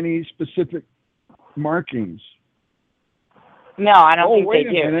have any specific markings. No, I don't think wait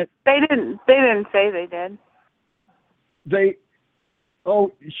they a do. Minute. They didn't say they did.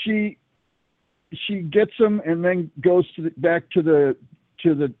 She gets them and then goes back to the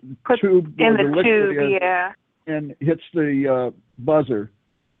tube in the tube, yeah, and hits the buzzer.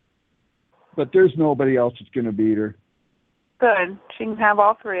 But there's nobody else that's going to beat her. Good. She can have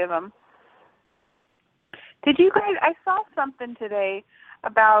all 3 of them. Did you guys? I saw something today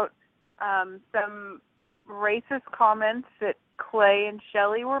about some racist comments that Clay and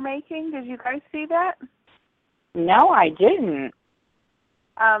Shelley were making. Did you guys see that? No, I didn't.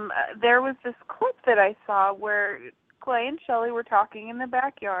 There was this clip that I saw where Clay and Shelley were talking in the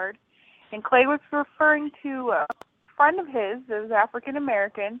backyard, and Clay was referring to a friend of his that was African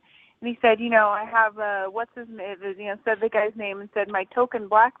American, and he said, I have what's his name? Said the guy's name and said my token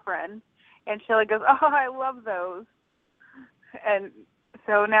black friend, and Shelley goes, oh, I love those, and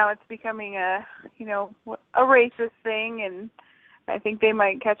so now it's becoming a racist thing, and I think they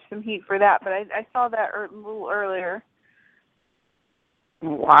might catch some heat for that. But I saw that a little earlier.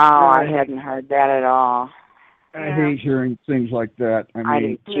 Wow, I hadn't heard that at all. I hate hearing things like that. I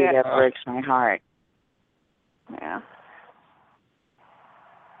do too. That breaks my heart. Yeah.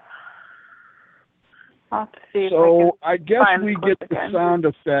 I'll have to see so I guess we get the sound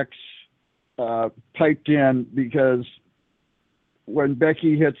effects piped in, because when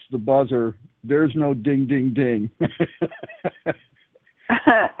Becky hits the buzzer, there's no ding, ding, ding.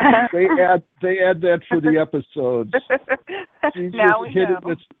 They add that for the episodes.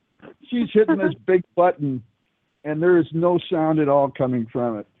 She's hitting this big button, and there is no sound at all coming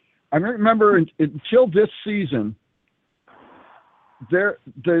from it. I remember until this season, the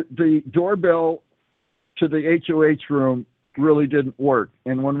doorbell to the HOH room really didn't work.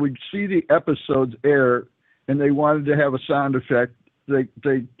 And when we'd see the episodes air and they wanted to have a sound effect, they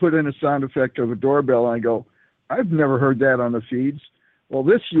put in a sound effect of a doorbell, and I go, I've never heard that on the feeds. Well,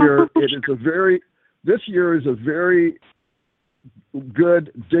 this year is a very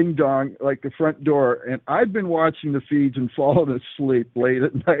good ding dong, like the front door. And I've been watching the feeds and fallen asleep late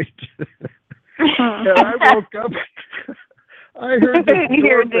at night. And I woke up. I heard this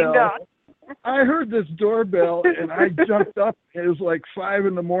doorbell. I heard this doorbell, and I jumped up. It was like 5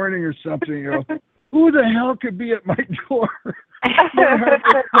 a.m. or something. You know, who the hell could be at my door?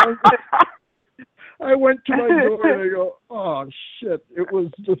 I went to my door and I go, oh shit! It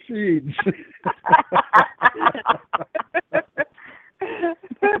was the feeds.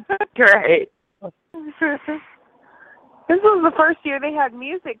 Great. This was the first year they had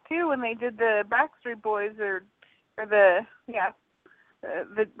music too, when they did the Backstreet Boys or the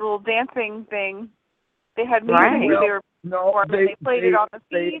little dancing thing. They had music. Right. They played it on the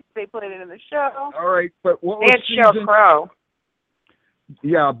feeds. They played it in the show. All right, but what they was had season? Sheryl Crow.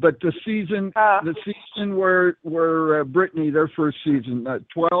 Yeah, but the season where Brittany, their first season,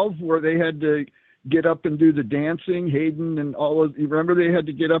 12, where they had to get up and do the dancing, Hayden and all of, you remember they had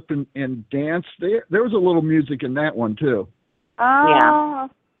to get up and dance? There was a little music in that one too. Oh. Yeah.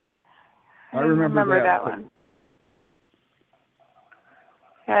 I remember that one.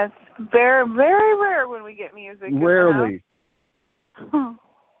 Yeah, it's very, very rare when we get music. Rarely.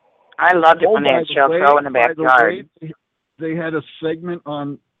 I loved it when they had Sheryl Crow in the backyard. They had a segment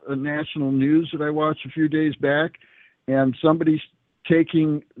on national news that I watched a few days back, and somebody's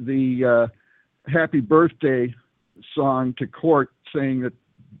taking the Happy Birthday song to court, saying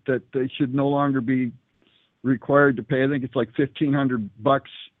that they should no longer be required to pay. I think it's like $1,500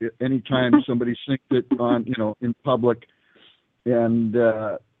 anytime somebody sings it on, in public. And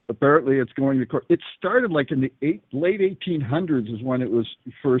apparently it's going to court. It started like in the late 1800s is when it was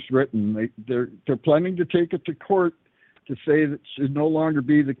first written. They're planning to take it to court to say that it should no longer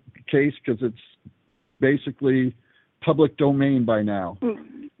be the case because it's basically public domain by now.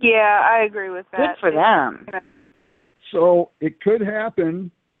 Yeah, I agree with that. Good for them. So it could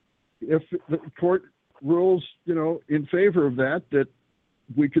happen if the court rules, in favor of that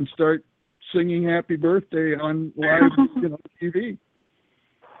we can start singing Happy Birthday on live, TV.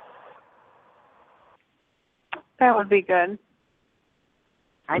 That would be good.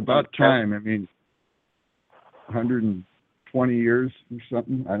 About time. I mean, 120 years or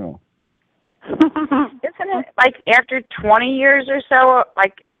something. I don't know. Isn't it like after 20 years or so,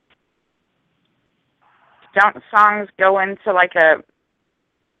 like, don't songs go into like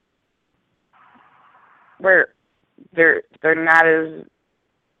where they're not as,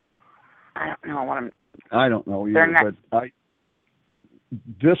 I don't know what I'm. I don't know either, but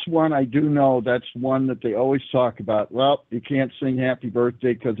this one I do know. That's one that they always talk about. Well, you can't sing Happy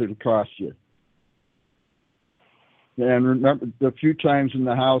Birthday because it'll cost you. And remember the few times in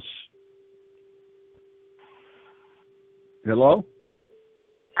the house. Hello?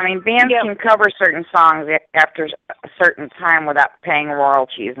 I mean, bands can cover certain songs after a certain time without paying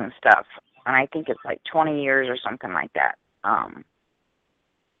royalties and stuff. And I think it's like 20 years or something like that.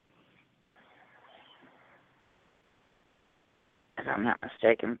 If I'm not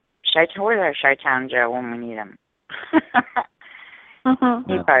mistaken. Where's our Chi-Town Joe when we need him? He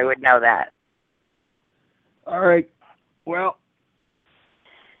probably would know that. All right. Well,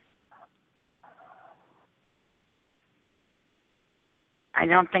 I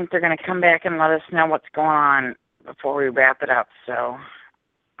don't think they're going to come back and let us know what's going on before we wrap it up. So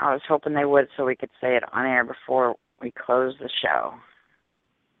I was hoping they would so we could say it on air before we close the show.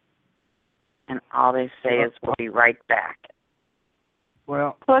 And all they say is, we'll be right back.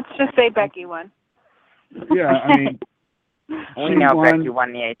 Well, let's just say Becky won. Yeah, I mean, we know Becky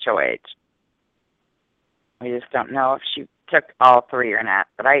won the HOH. We just don't know if she took all three or not.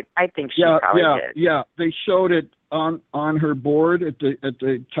 But I think she probably did. Yeah, they showed it on her board at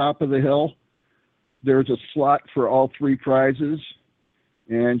the top of the hill. There's a slot for all three prizes,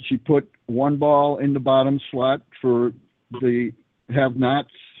 and she put one ball in the bottom slot for the have-nots.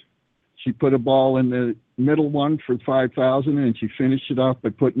 She put a ball in the middle one for $5,000, and she finished it off by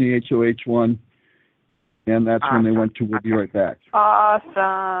putting the HOH one, and that's when they went to We'll Be Right Back.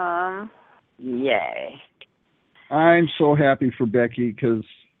 Awesome. Yay. I'm so happy for Becky because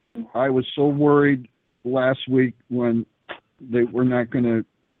I was so worried last week when they were not going to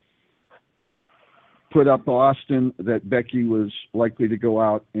put up Austin that Becky was likely to go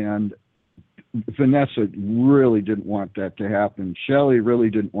out, and Vanessa really didn't want that to happen. Shelley really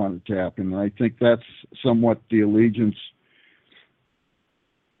didn't want it to happen. And I think that's somewhat the allegiance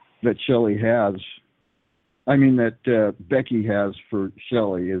that Shelley has. I mean, that Becky has for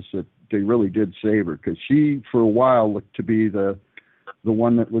Shelley is that they really did save her because she, for a while, looked to be the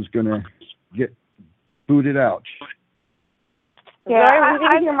one that was going to get booted out. Yeah, I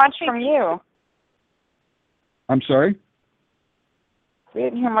didn't hear much from you. I'm sorry? We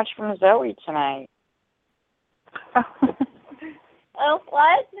didn't hear much from Zoe tonight. Oh,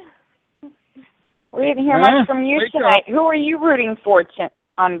 what? We didn't hear much from you tonight. Who are you rooting for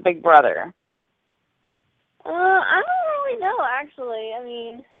on Big Brother? I don't really know, actually. I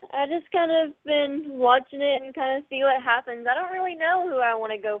mean, I just kind of been watching it and kind of see what happens. I don't really know who I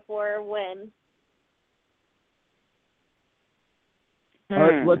want to go for or when. All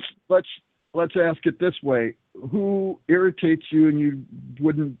right, let's ask it this way. Who irritates you and you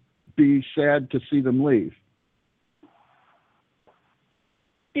wouldn't be sad to see them leave?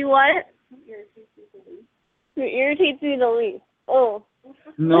 Do what? Who irritates me the least? Oh.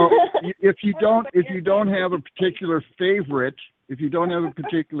 No, if you don't have a particular favorite,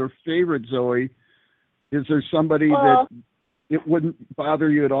 Zoe, is there somebody that it wouldn't bother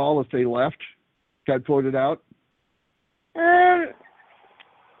you at all if they left, got voted out?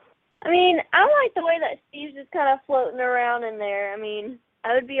 I mean, I like the way that Steve's just kind of floating around in there. I mean,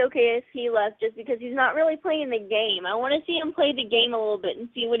 I would be okay if he left just because he's not really playing the game. I want to see him play the game a little bit and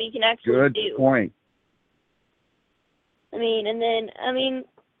see what he can actually do. Good point. I mean, I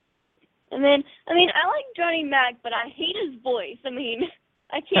like Johnny Mac, but I hate his voice. I mean,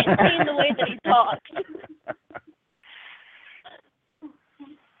 I can't stand the way that he talks.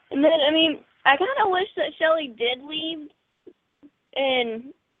 And then, I kind of wish that Shelly did leave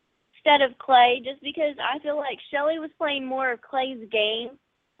instead of Clay, just because I feel like Shelly was playing more of Clay's game,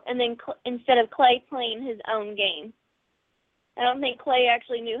 and then instead of Clay playing his own game. I don't think Clay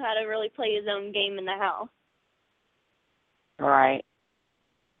actually knew how to really play his own game in the house. Right.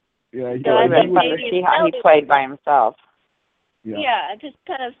 Yeah, So I think to see how he played by himself. Yeah, just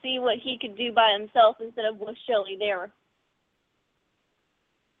kind of see what he could do by himself instead of with Shelly there.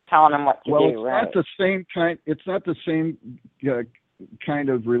 Telling him what to well, do, it's right? not the same kind. It's not the same kind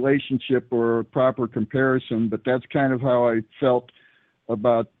of relationship or proper comparison, but that's kind of how I felt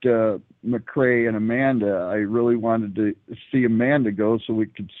about McCrae and Amanda. I really wanted to see Amanda go so we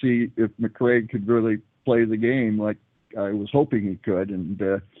could see if McCrae could really play the game like I was hoping he could. And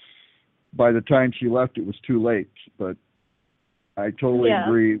by the time she left, it was too late. But I totally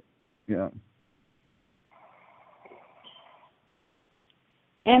agree. Yeah.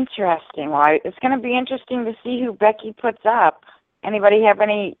 Interesting. Well, it's going to be interesting to see who Becky puts up. Anybody have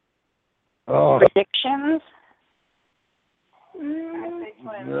any predictions?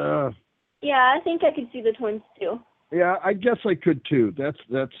 Yeah, I think I could see the twins too. Yeah, I guess I could too.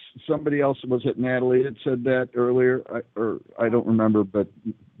 That's somebody else. Was it Natalie that said that earlier? I don't remember, but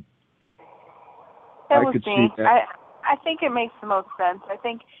That I was could me. see that. I think it makes the most sense. I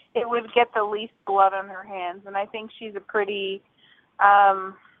think it would get the least blood on her hands, and I think she's a pretty.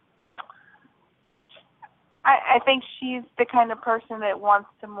 I think she's the kind of person that wants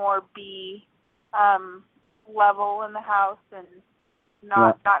to more be level in the house and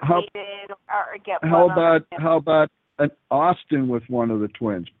not hated or get blood on her hands. How about an Austin with one of the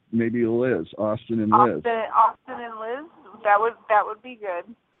twins? Maybe Liz, Austin and Liz. Austin and Liz. That would be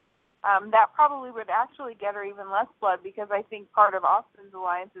good. That probably would actually get her even less blood because I think part of Austin's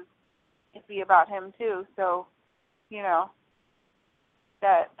alliance is iffy about him too. So,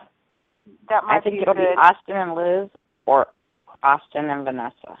 that might I think be it'll good. be Austin and Liz or Austin and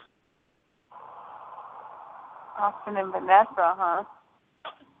Vanessa. Austin and Vanessa, huh?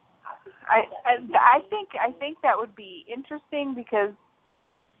 I think that would be interesting because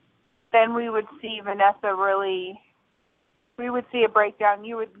then we would see Vanessa really. We would see a breakdown.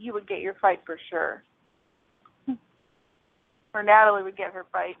 You would get your fight for sure. Or Natalie would get her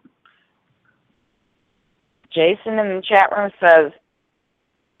fight. Jason in the chat room says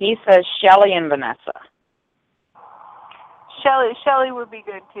Shelly and Vanessa. Shelly would be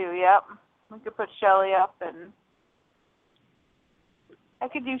good too. Yep, we could put Shelly up, and I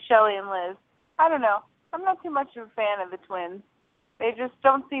could do Shelly and Liz. I don't know. I'm not too much of a fan of the twins. They just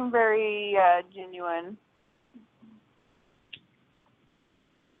don't seem very genuine.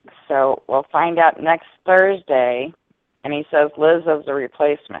 So we'll find out next Thursday, and he says Liz is the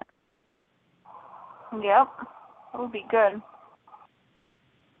replacement. Yep, that would be good.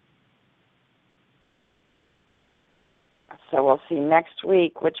 So we'll see next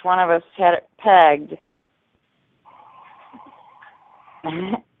week which one of us had it pegged.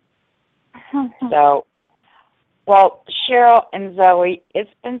 So, well, Cheryl and Zoe,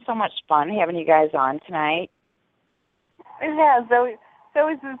 it's been so much fun having you guys on tonight. It has.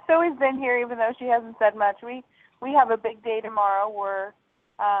 Zoe's been here even though she hasn't said much. We have a big day tomorrow. We're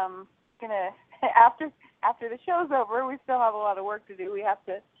gonna after the show's over, we still have a lot of work to do. We have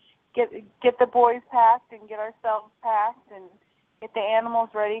to get the boys packed and get ourselves packed and get the animals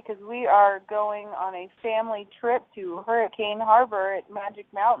ready because we are going on a family trip to Hurricane Harbor at Magic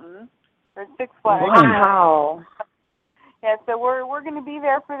Mountain for Six Flags. Wow. Yeah, so we're going to be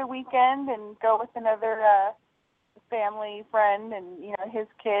there for the weekend and go with another family friend and his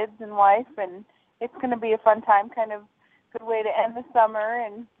kids and wife, and it's going to be a fun time, kind of good way to end the summer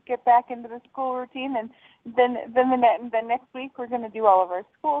and get back into the school routine. And then next week we're going to do all of our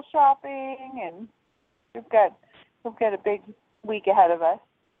school shopping, and we've got a big week ahead of us.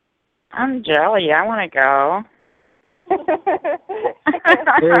 I'm jelly. I want to go.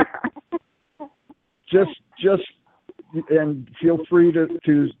 Just and feel free to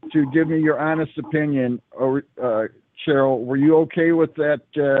give me your honest opinion. Or Cheryl, were you okay with that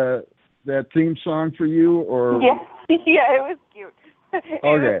theme song for you? Or yeah, it was cute.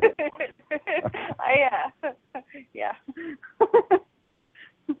 Okay. Yeah.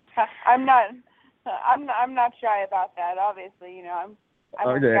 I'm not shy about that. Obviously, I'm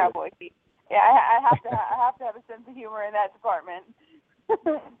okay. a Cowboy. Yeah, I have to have a sense of humor in that department.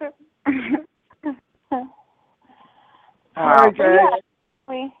 All right, guys.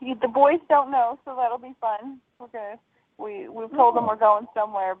 Yeah, the boys don't know, so that'll be fun. We've told them we're going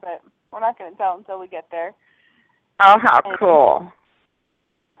somewhere, but we're not going to tell them until we get there. Oh, how cool!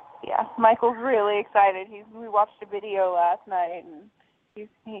 Yeah, Michael's really excited. We watched a video last night, and He's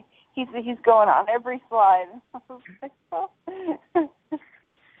going on every slide.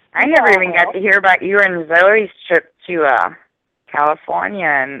 I never even got to hear about you and Zoe's trip to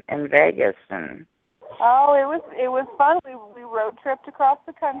California and Vegas and. Oh, it was fun. We road tripped across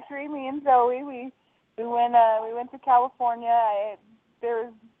the country. Me and Zoe. We went to California. There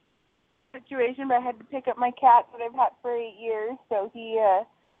was a situation, but I had to pick up my cat that I've had for 8 years. So we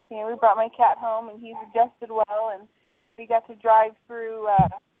brought my cat home, and he's adjusted well, and we got to drive through.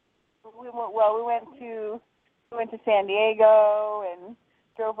 We went to San Diego and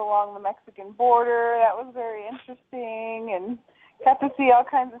drove along the Mexican border. That was very interesting, and got to see all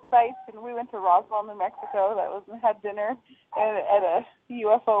kinds of sights. And we went to Roswell, New Mexico. Had dinner at a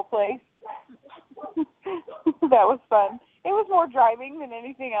UFO place. That was fun. It was more driving than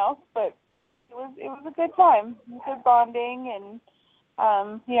anything else, but it was a good time, good bonding, and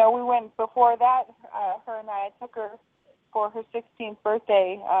we went before that. Her and I took her for her 16th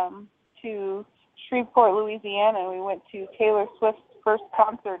birthday to Shreveport, Louisiana. We went to Taylor Swift's first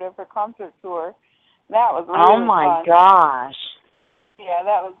concert of her concert tour. That was really Oh my fun. gosh! Yeah,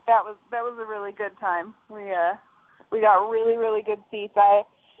 that was a really good time. We got really, really good seats.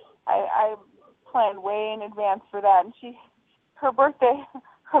 I planned way in advance for that, and her birthday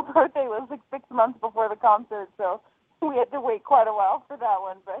was like 6 months before the concert, so we had to wait quite a while for that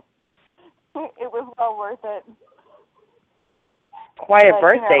one, but it was well worth it. Quite a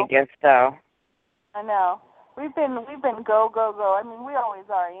birthday gift, though. I know. We've been go. I mean, we always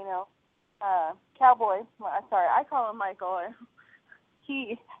are, Cowboy. Sorry, I call him Michael.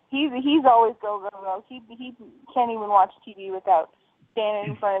 He's always go. He can't even watch TV without standing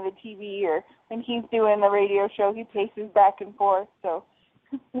in front of the TV, or when he's doing the radio show, he paces back and forth. So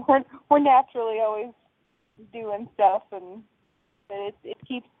we're naturally always doing stuff, and it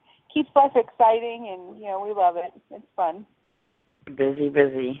keeps life exciting, and we love it. It's fun. Busy.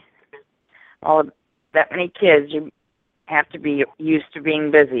 Well, that many kids, you have to be used to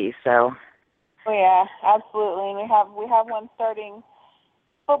being busy. So. Oh yeah, absolutely. And we have one starting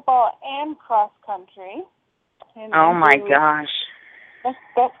football and cross country. Oh my gosh.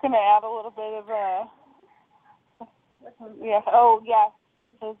 That's going to add a little bit of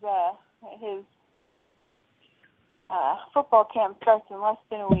his football camp starts in less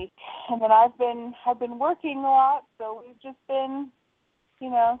than a week, and then I've been working a lot, so we've just been,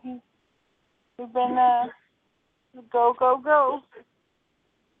 we've been go.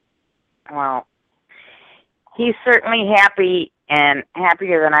 Well, he's certainly happy, and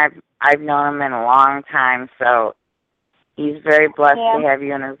happier than I've known him in a long time. So he's very blessed to have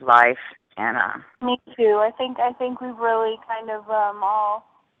you in his life. And me too. I think we've really kind of all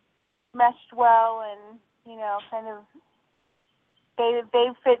meshed well, and kind of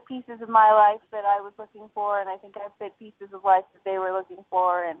they've fit pieces of my life that I was looking for, and I think I've fit pieces of life that they were looking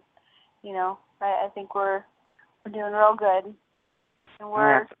for, and I think we're doing real good. And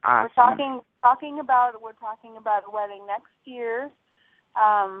we're awesome. talking about a wedding next year.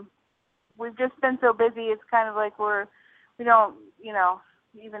 We've just been so busy. It's kind of like we don't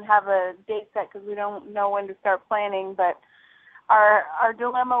even have a date set because we don't know when to start planning. But our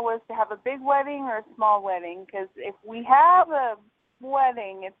dilemma was to have a big wedding or a small wedding, because if we have a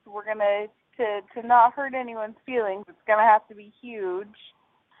wedding, we're gonna to not hurt anyone's feelings. It's gonna have to be huge,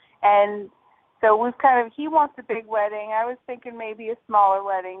 and so he wants a big wedding. I was thinking maybe a smaller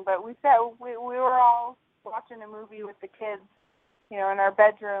wedding, but we said we were all watching a movie with the kids, in our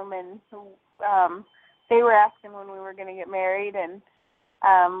bedroom, and they were asking when we were going to get married, and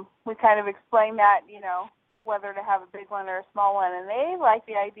we kind of explained that, whether to have a big one or a small one, and they like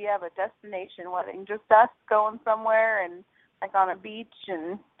the idea of a destination wedding, just us going somewhere and like on a beach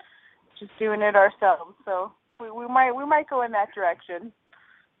and just doing it ourselves. So we might go in that direction,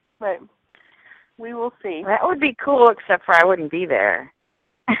 but we will see. That would be cool, except for I wouldn't be there.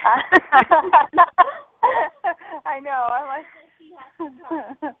 I know.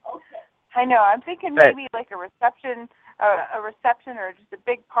 I know. I'm thinking maybe like a reception or just a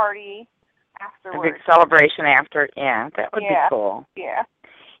big party afterwards. A big celebration after. Yeah, that would be cool. Yeah.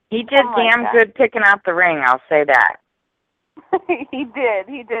 He did damn good picking out the ring, I'll say that. He did.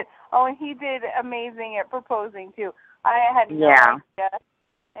 Oh, and he did amazing at proposing, too. I had no idea.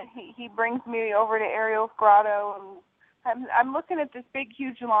 And he brings me over to Ariel's Grotto, and I'm looking at this big,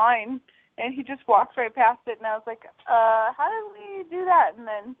 huge line, and he just walks right past it, and I was like, how did we do that? And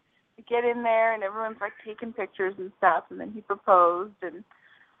then we get in there, and everyone's like taking pictures and stuff, and then he proposed, and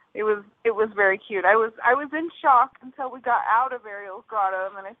it was very cute. I was in shock until we got out of Ariel's Grotto,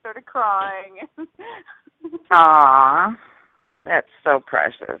 and then I started crying. Aww, that's so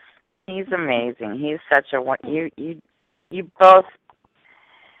precious. He's amazing. He's such a you both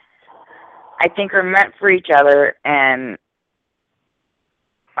I think are meant for each other and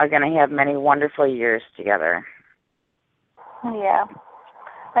are going to have many wonderful years together. Yeah,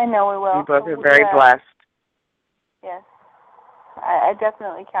 I know we will. You both are very blessed. Yes, I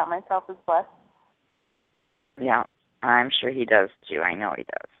definitely count myself as blessed. Yeah, I'm sure he does too. I know he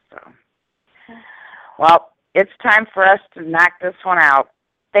does. So, well, it's time for us to knock this one out.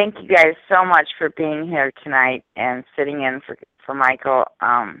 Thank you guys so much for being here tonight and sitting in for Michael.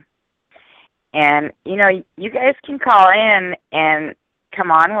 And, you know, you guys can call in and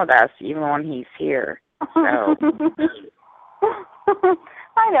come on with us even when he's here. So.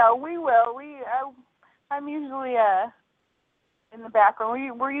 I know, we will. I'm usually in the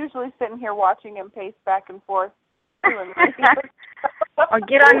background. We're usually sitting here watching him pace back and forth. Or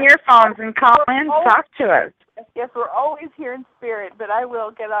get on your phones and call in, talk to us. Yes, we're always here in spirit, but I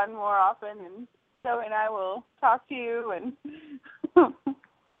will get on more often, and Zoe and I will talk to you. And all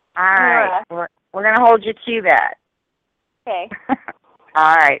right, we're going to hold you to that. Okay.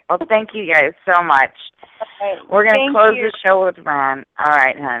 All right. Well, thank you guys so much. Okay. We're going to close the show with Ron. All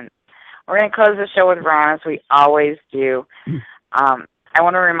right, hon. We're going to close the show with Ron as we always do. I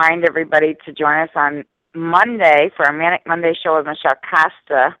want to remind everybody to join us on Monday for our Manic Monday show with Michelle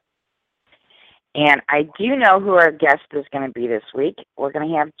Costa. And I do know who our guest is going to be this week. We're going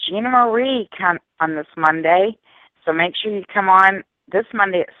to have Gina Marie come on this Monday. So make sure you come on this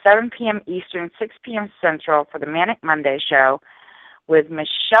Monday at 7 p.m. Eastern, 6 p.m. Central for the Manic Monday show with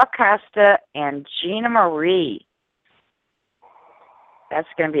Michelle Costa and Gina Marie. That's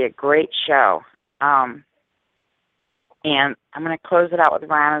going to be a great show. And I'm going to close it out with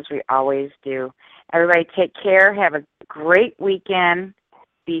Ron as we always do. Everybody take care. Have a great weekend.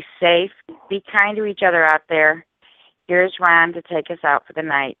 Be safe. Be kind to each other out there. Here's Ron to take us out for the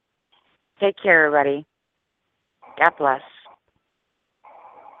night. Take care, everybody. God bless.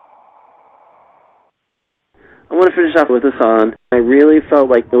 I want to finish off with a song. I really felt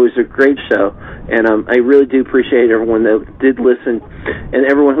like it was a great show, and I really do appreciate everyone that did listen and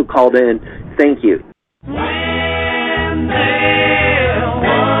everyone who called in. Thank you.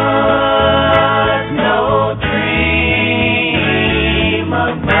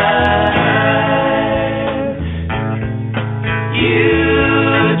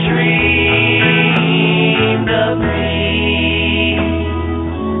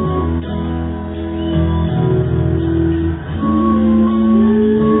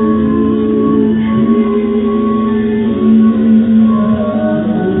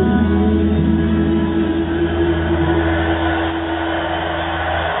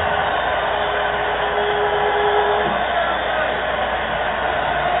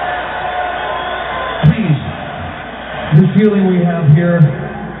 The feeling we have here,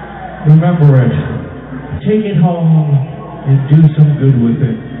 remember it. Take it home and do some good with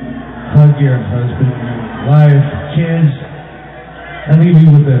it. Hug your husband, your wife, kids, and leave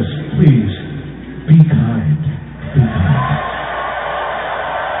you with this. Please, be kind. Be kind.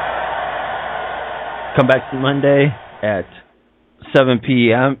 Come back Monday at 7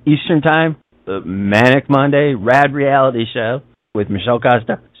 p.m. Eastern Time, the Manic Monday Rad Reality Show with Michelle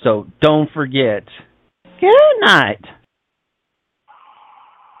Costa. So don't forget. Good night.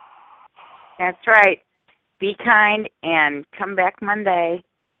 That's right. Be kind and come back Monday.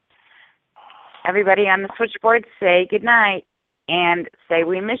 Everybody on the switchboard, say good night and say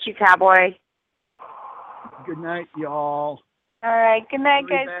we miss you, Cowboy. Good night, y'all. All right. Good night,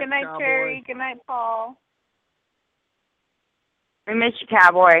 guys. back, Good night, Cowboy. Cherry. Good night, Paul. We miss you,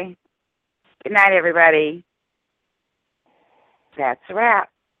 Cowboy. Good night, everybody. That's a wrap.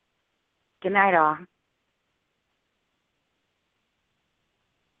 Good night, all.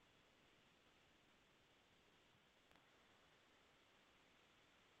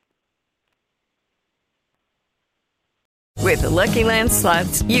 With the Lucky Land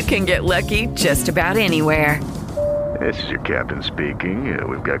Slots, you can get lucky just about anywhere. This is your captain speaking.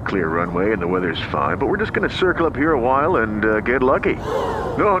 We've got clear runway and the weather's fine, but we're just going to circle up here a while and get lucky.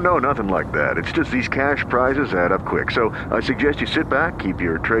 No, nothing like that. It's just these cash prizes add up quick. So I suggest you sit back, keep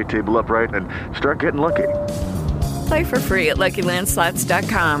your tray table upright, and start getting lucky. Play for free at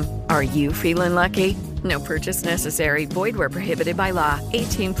LuckyLandSlots.com. Are you feeling lucky? No purchase necessary. Void where prohibited by law.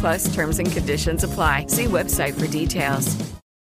 18+ terms and conditions apply. See website for details.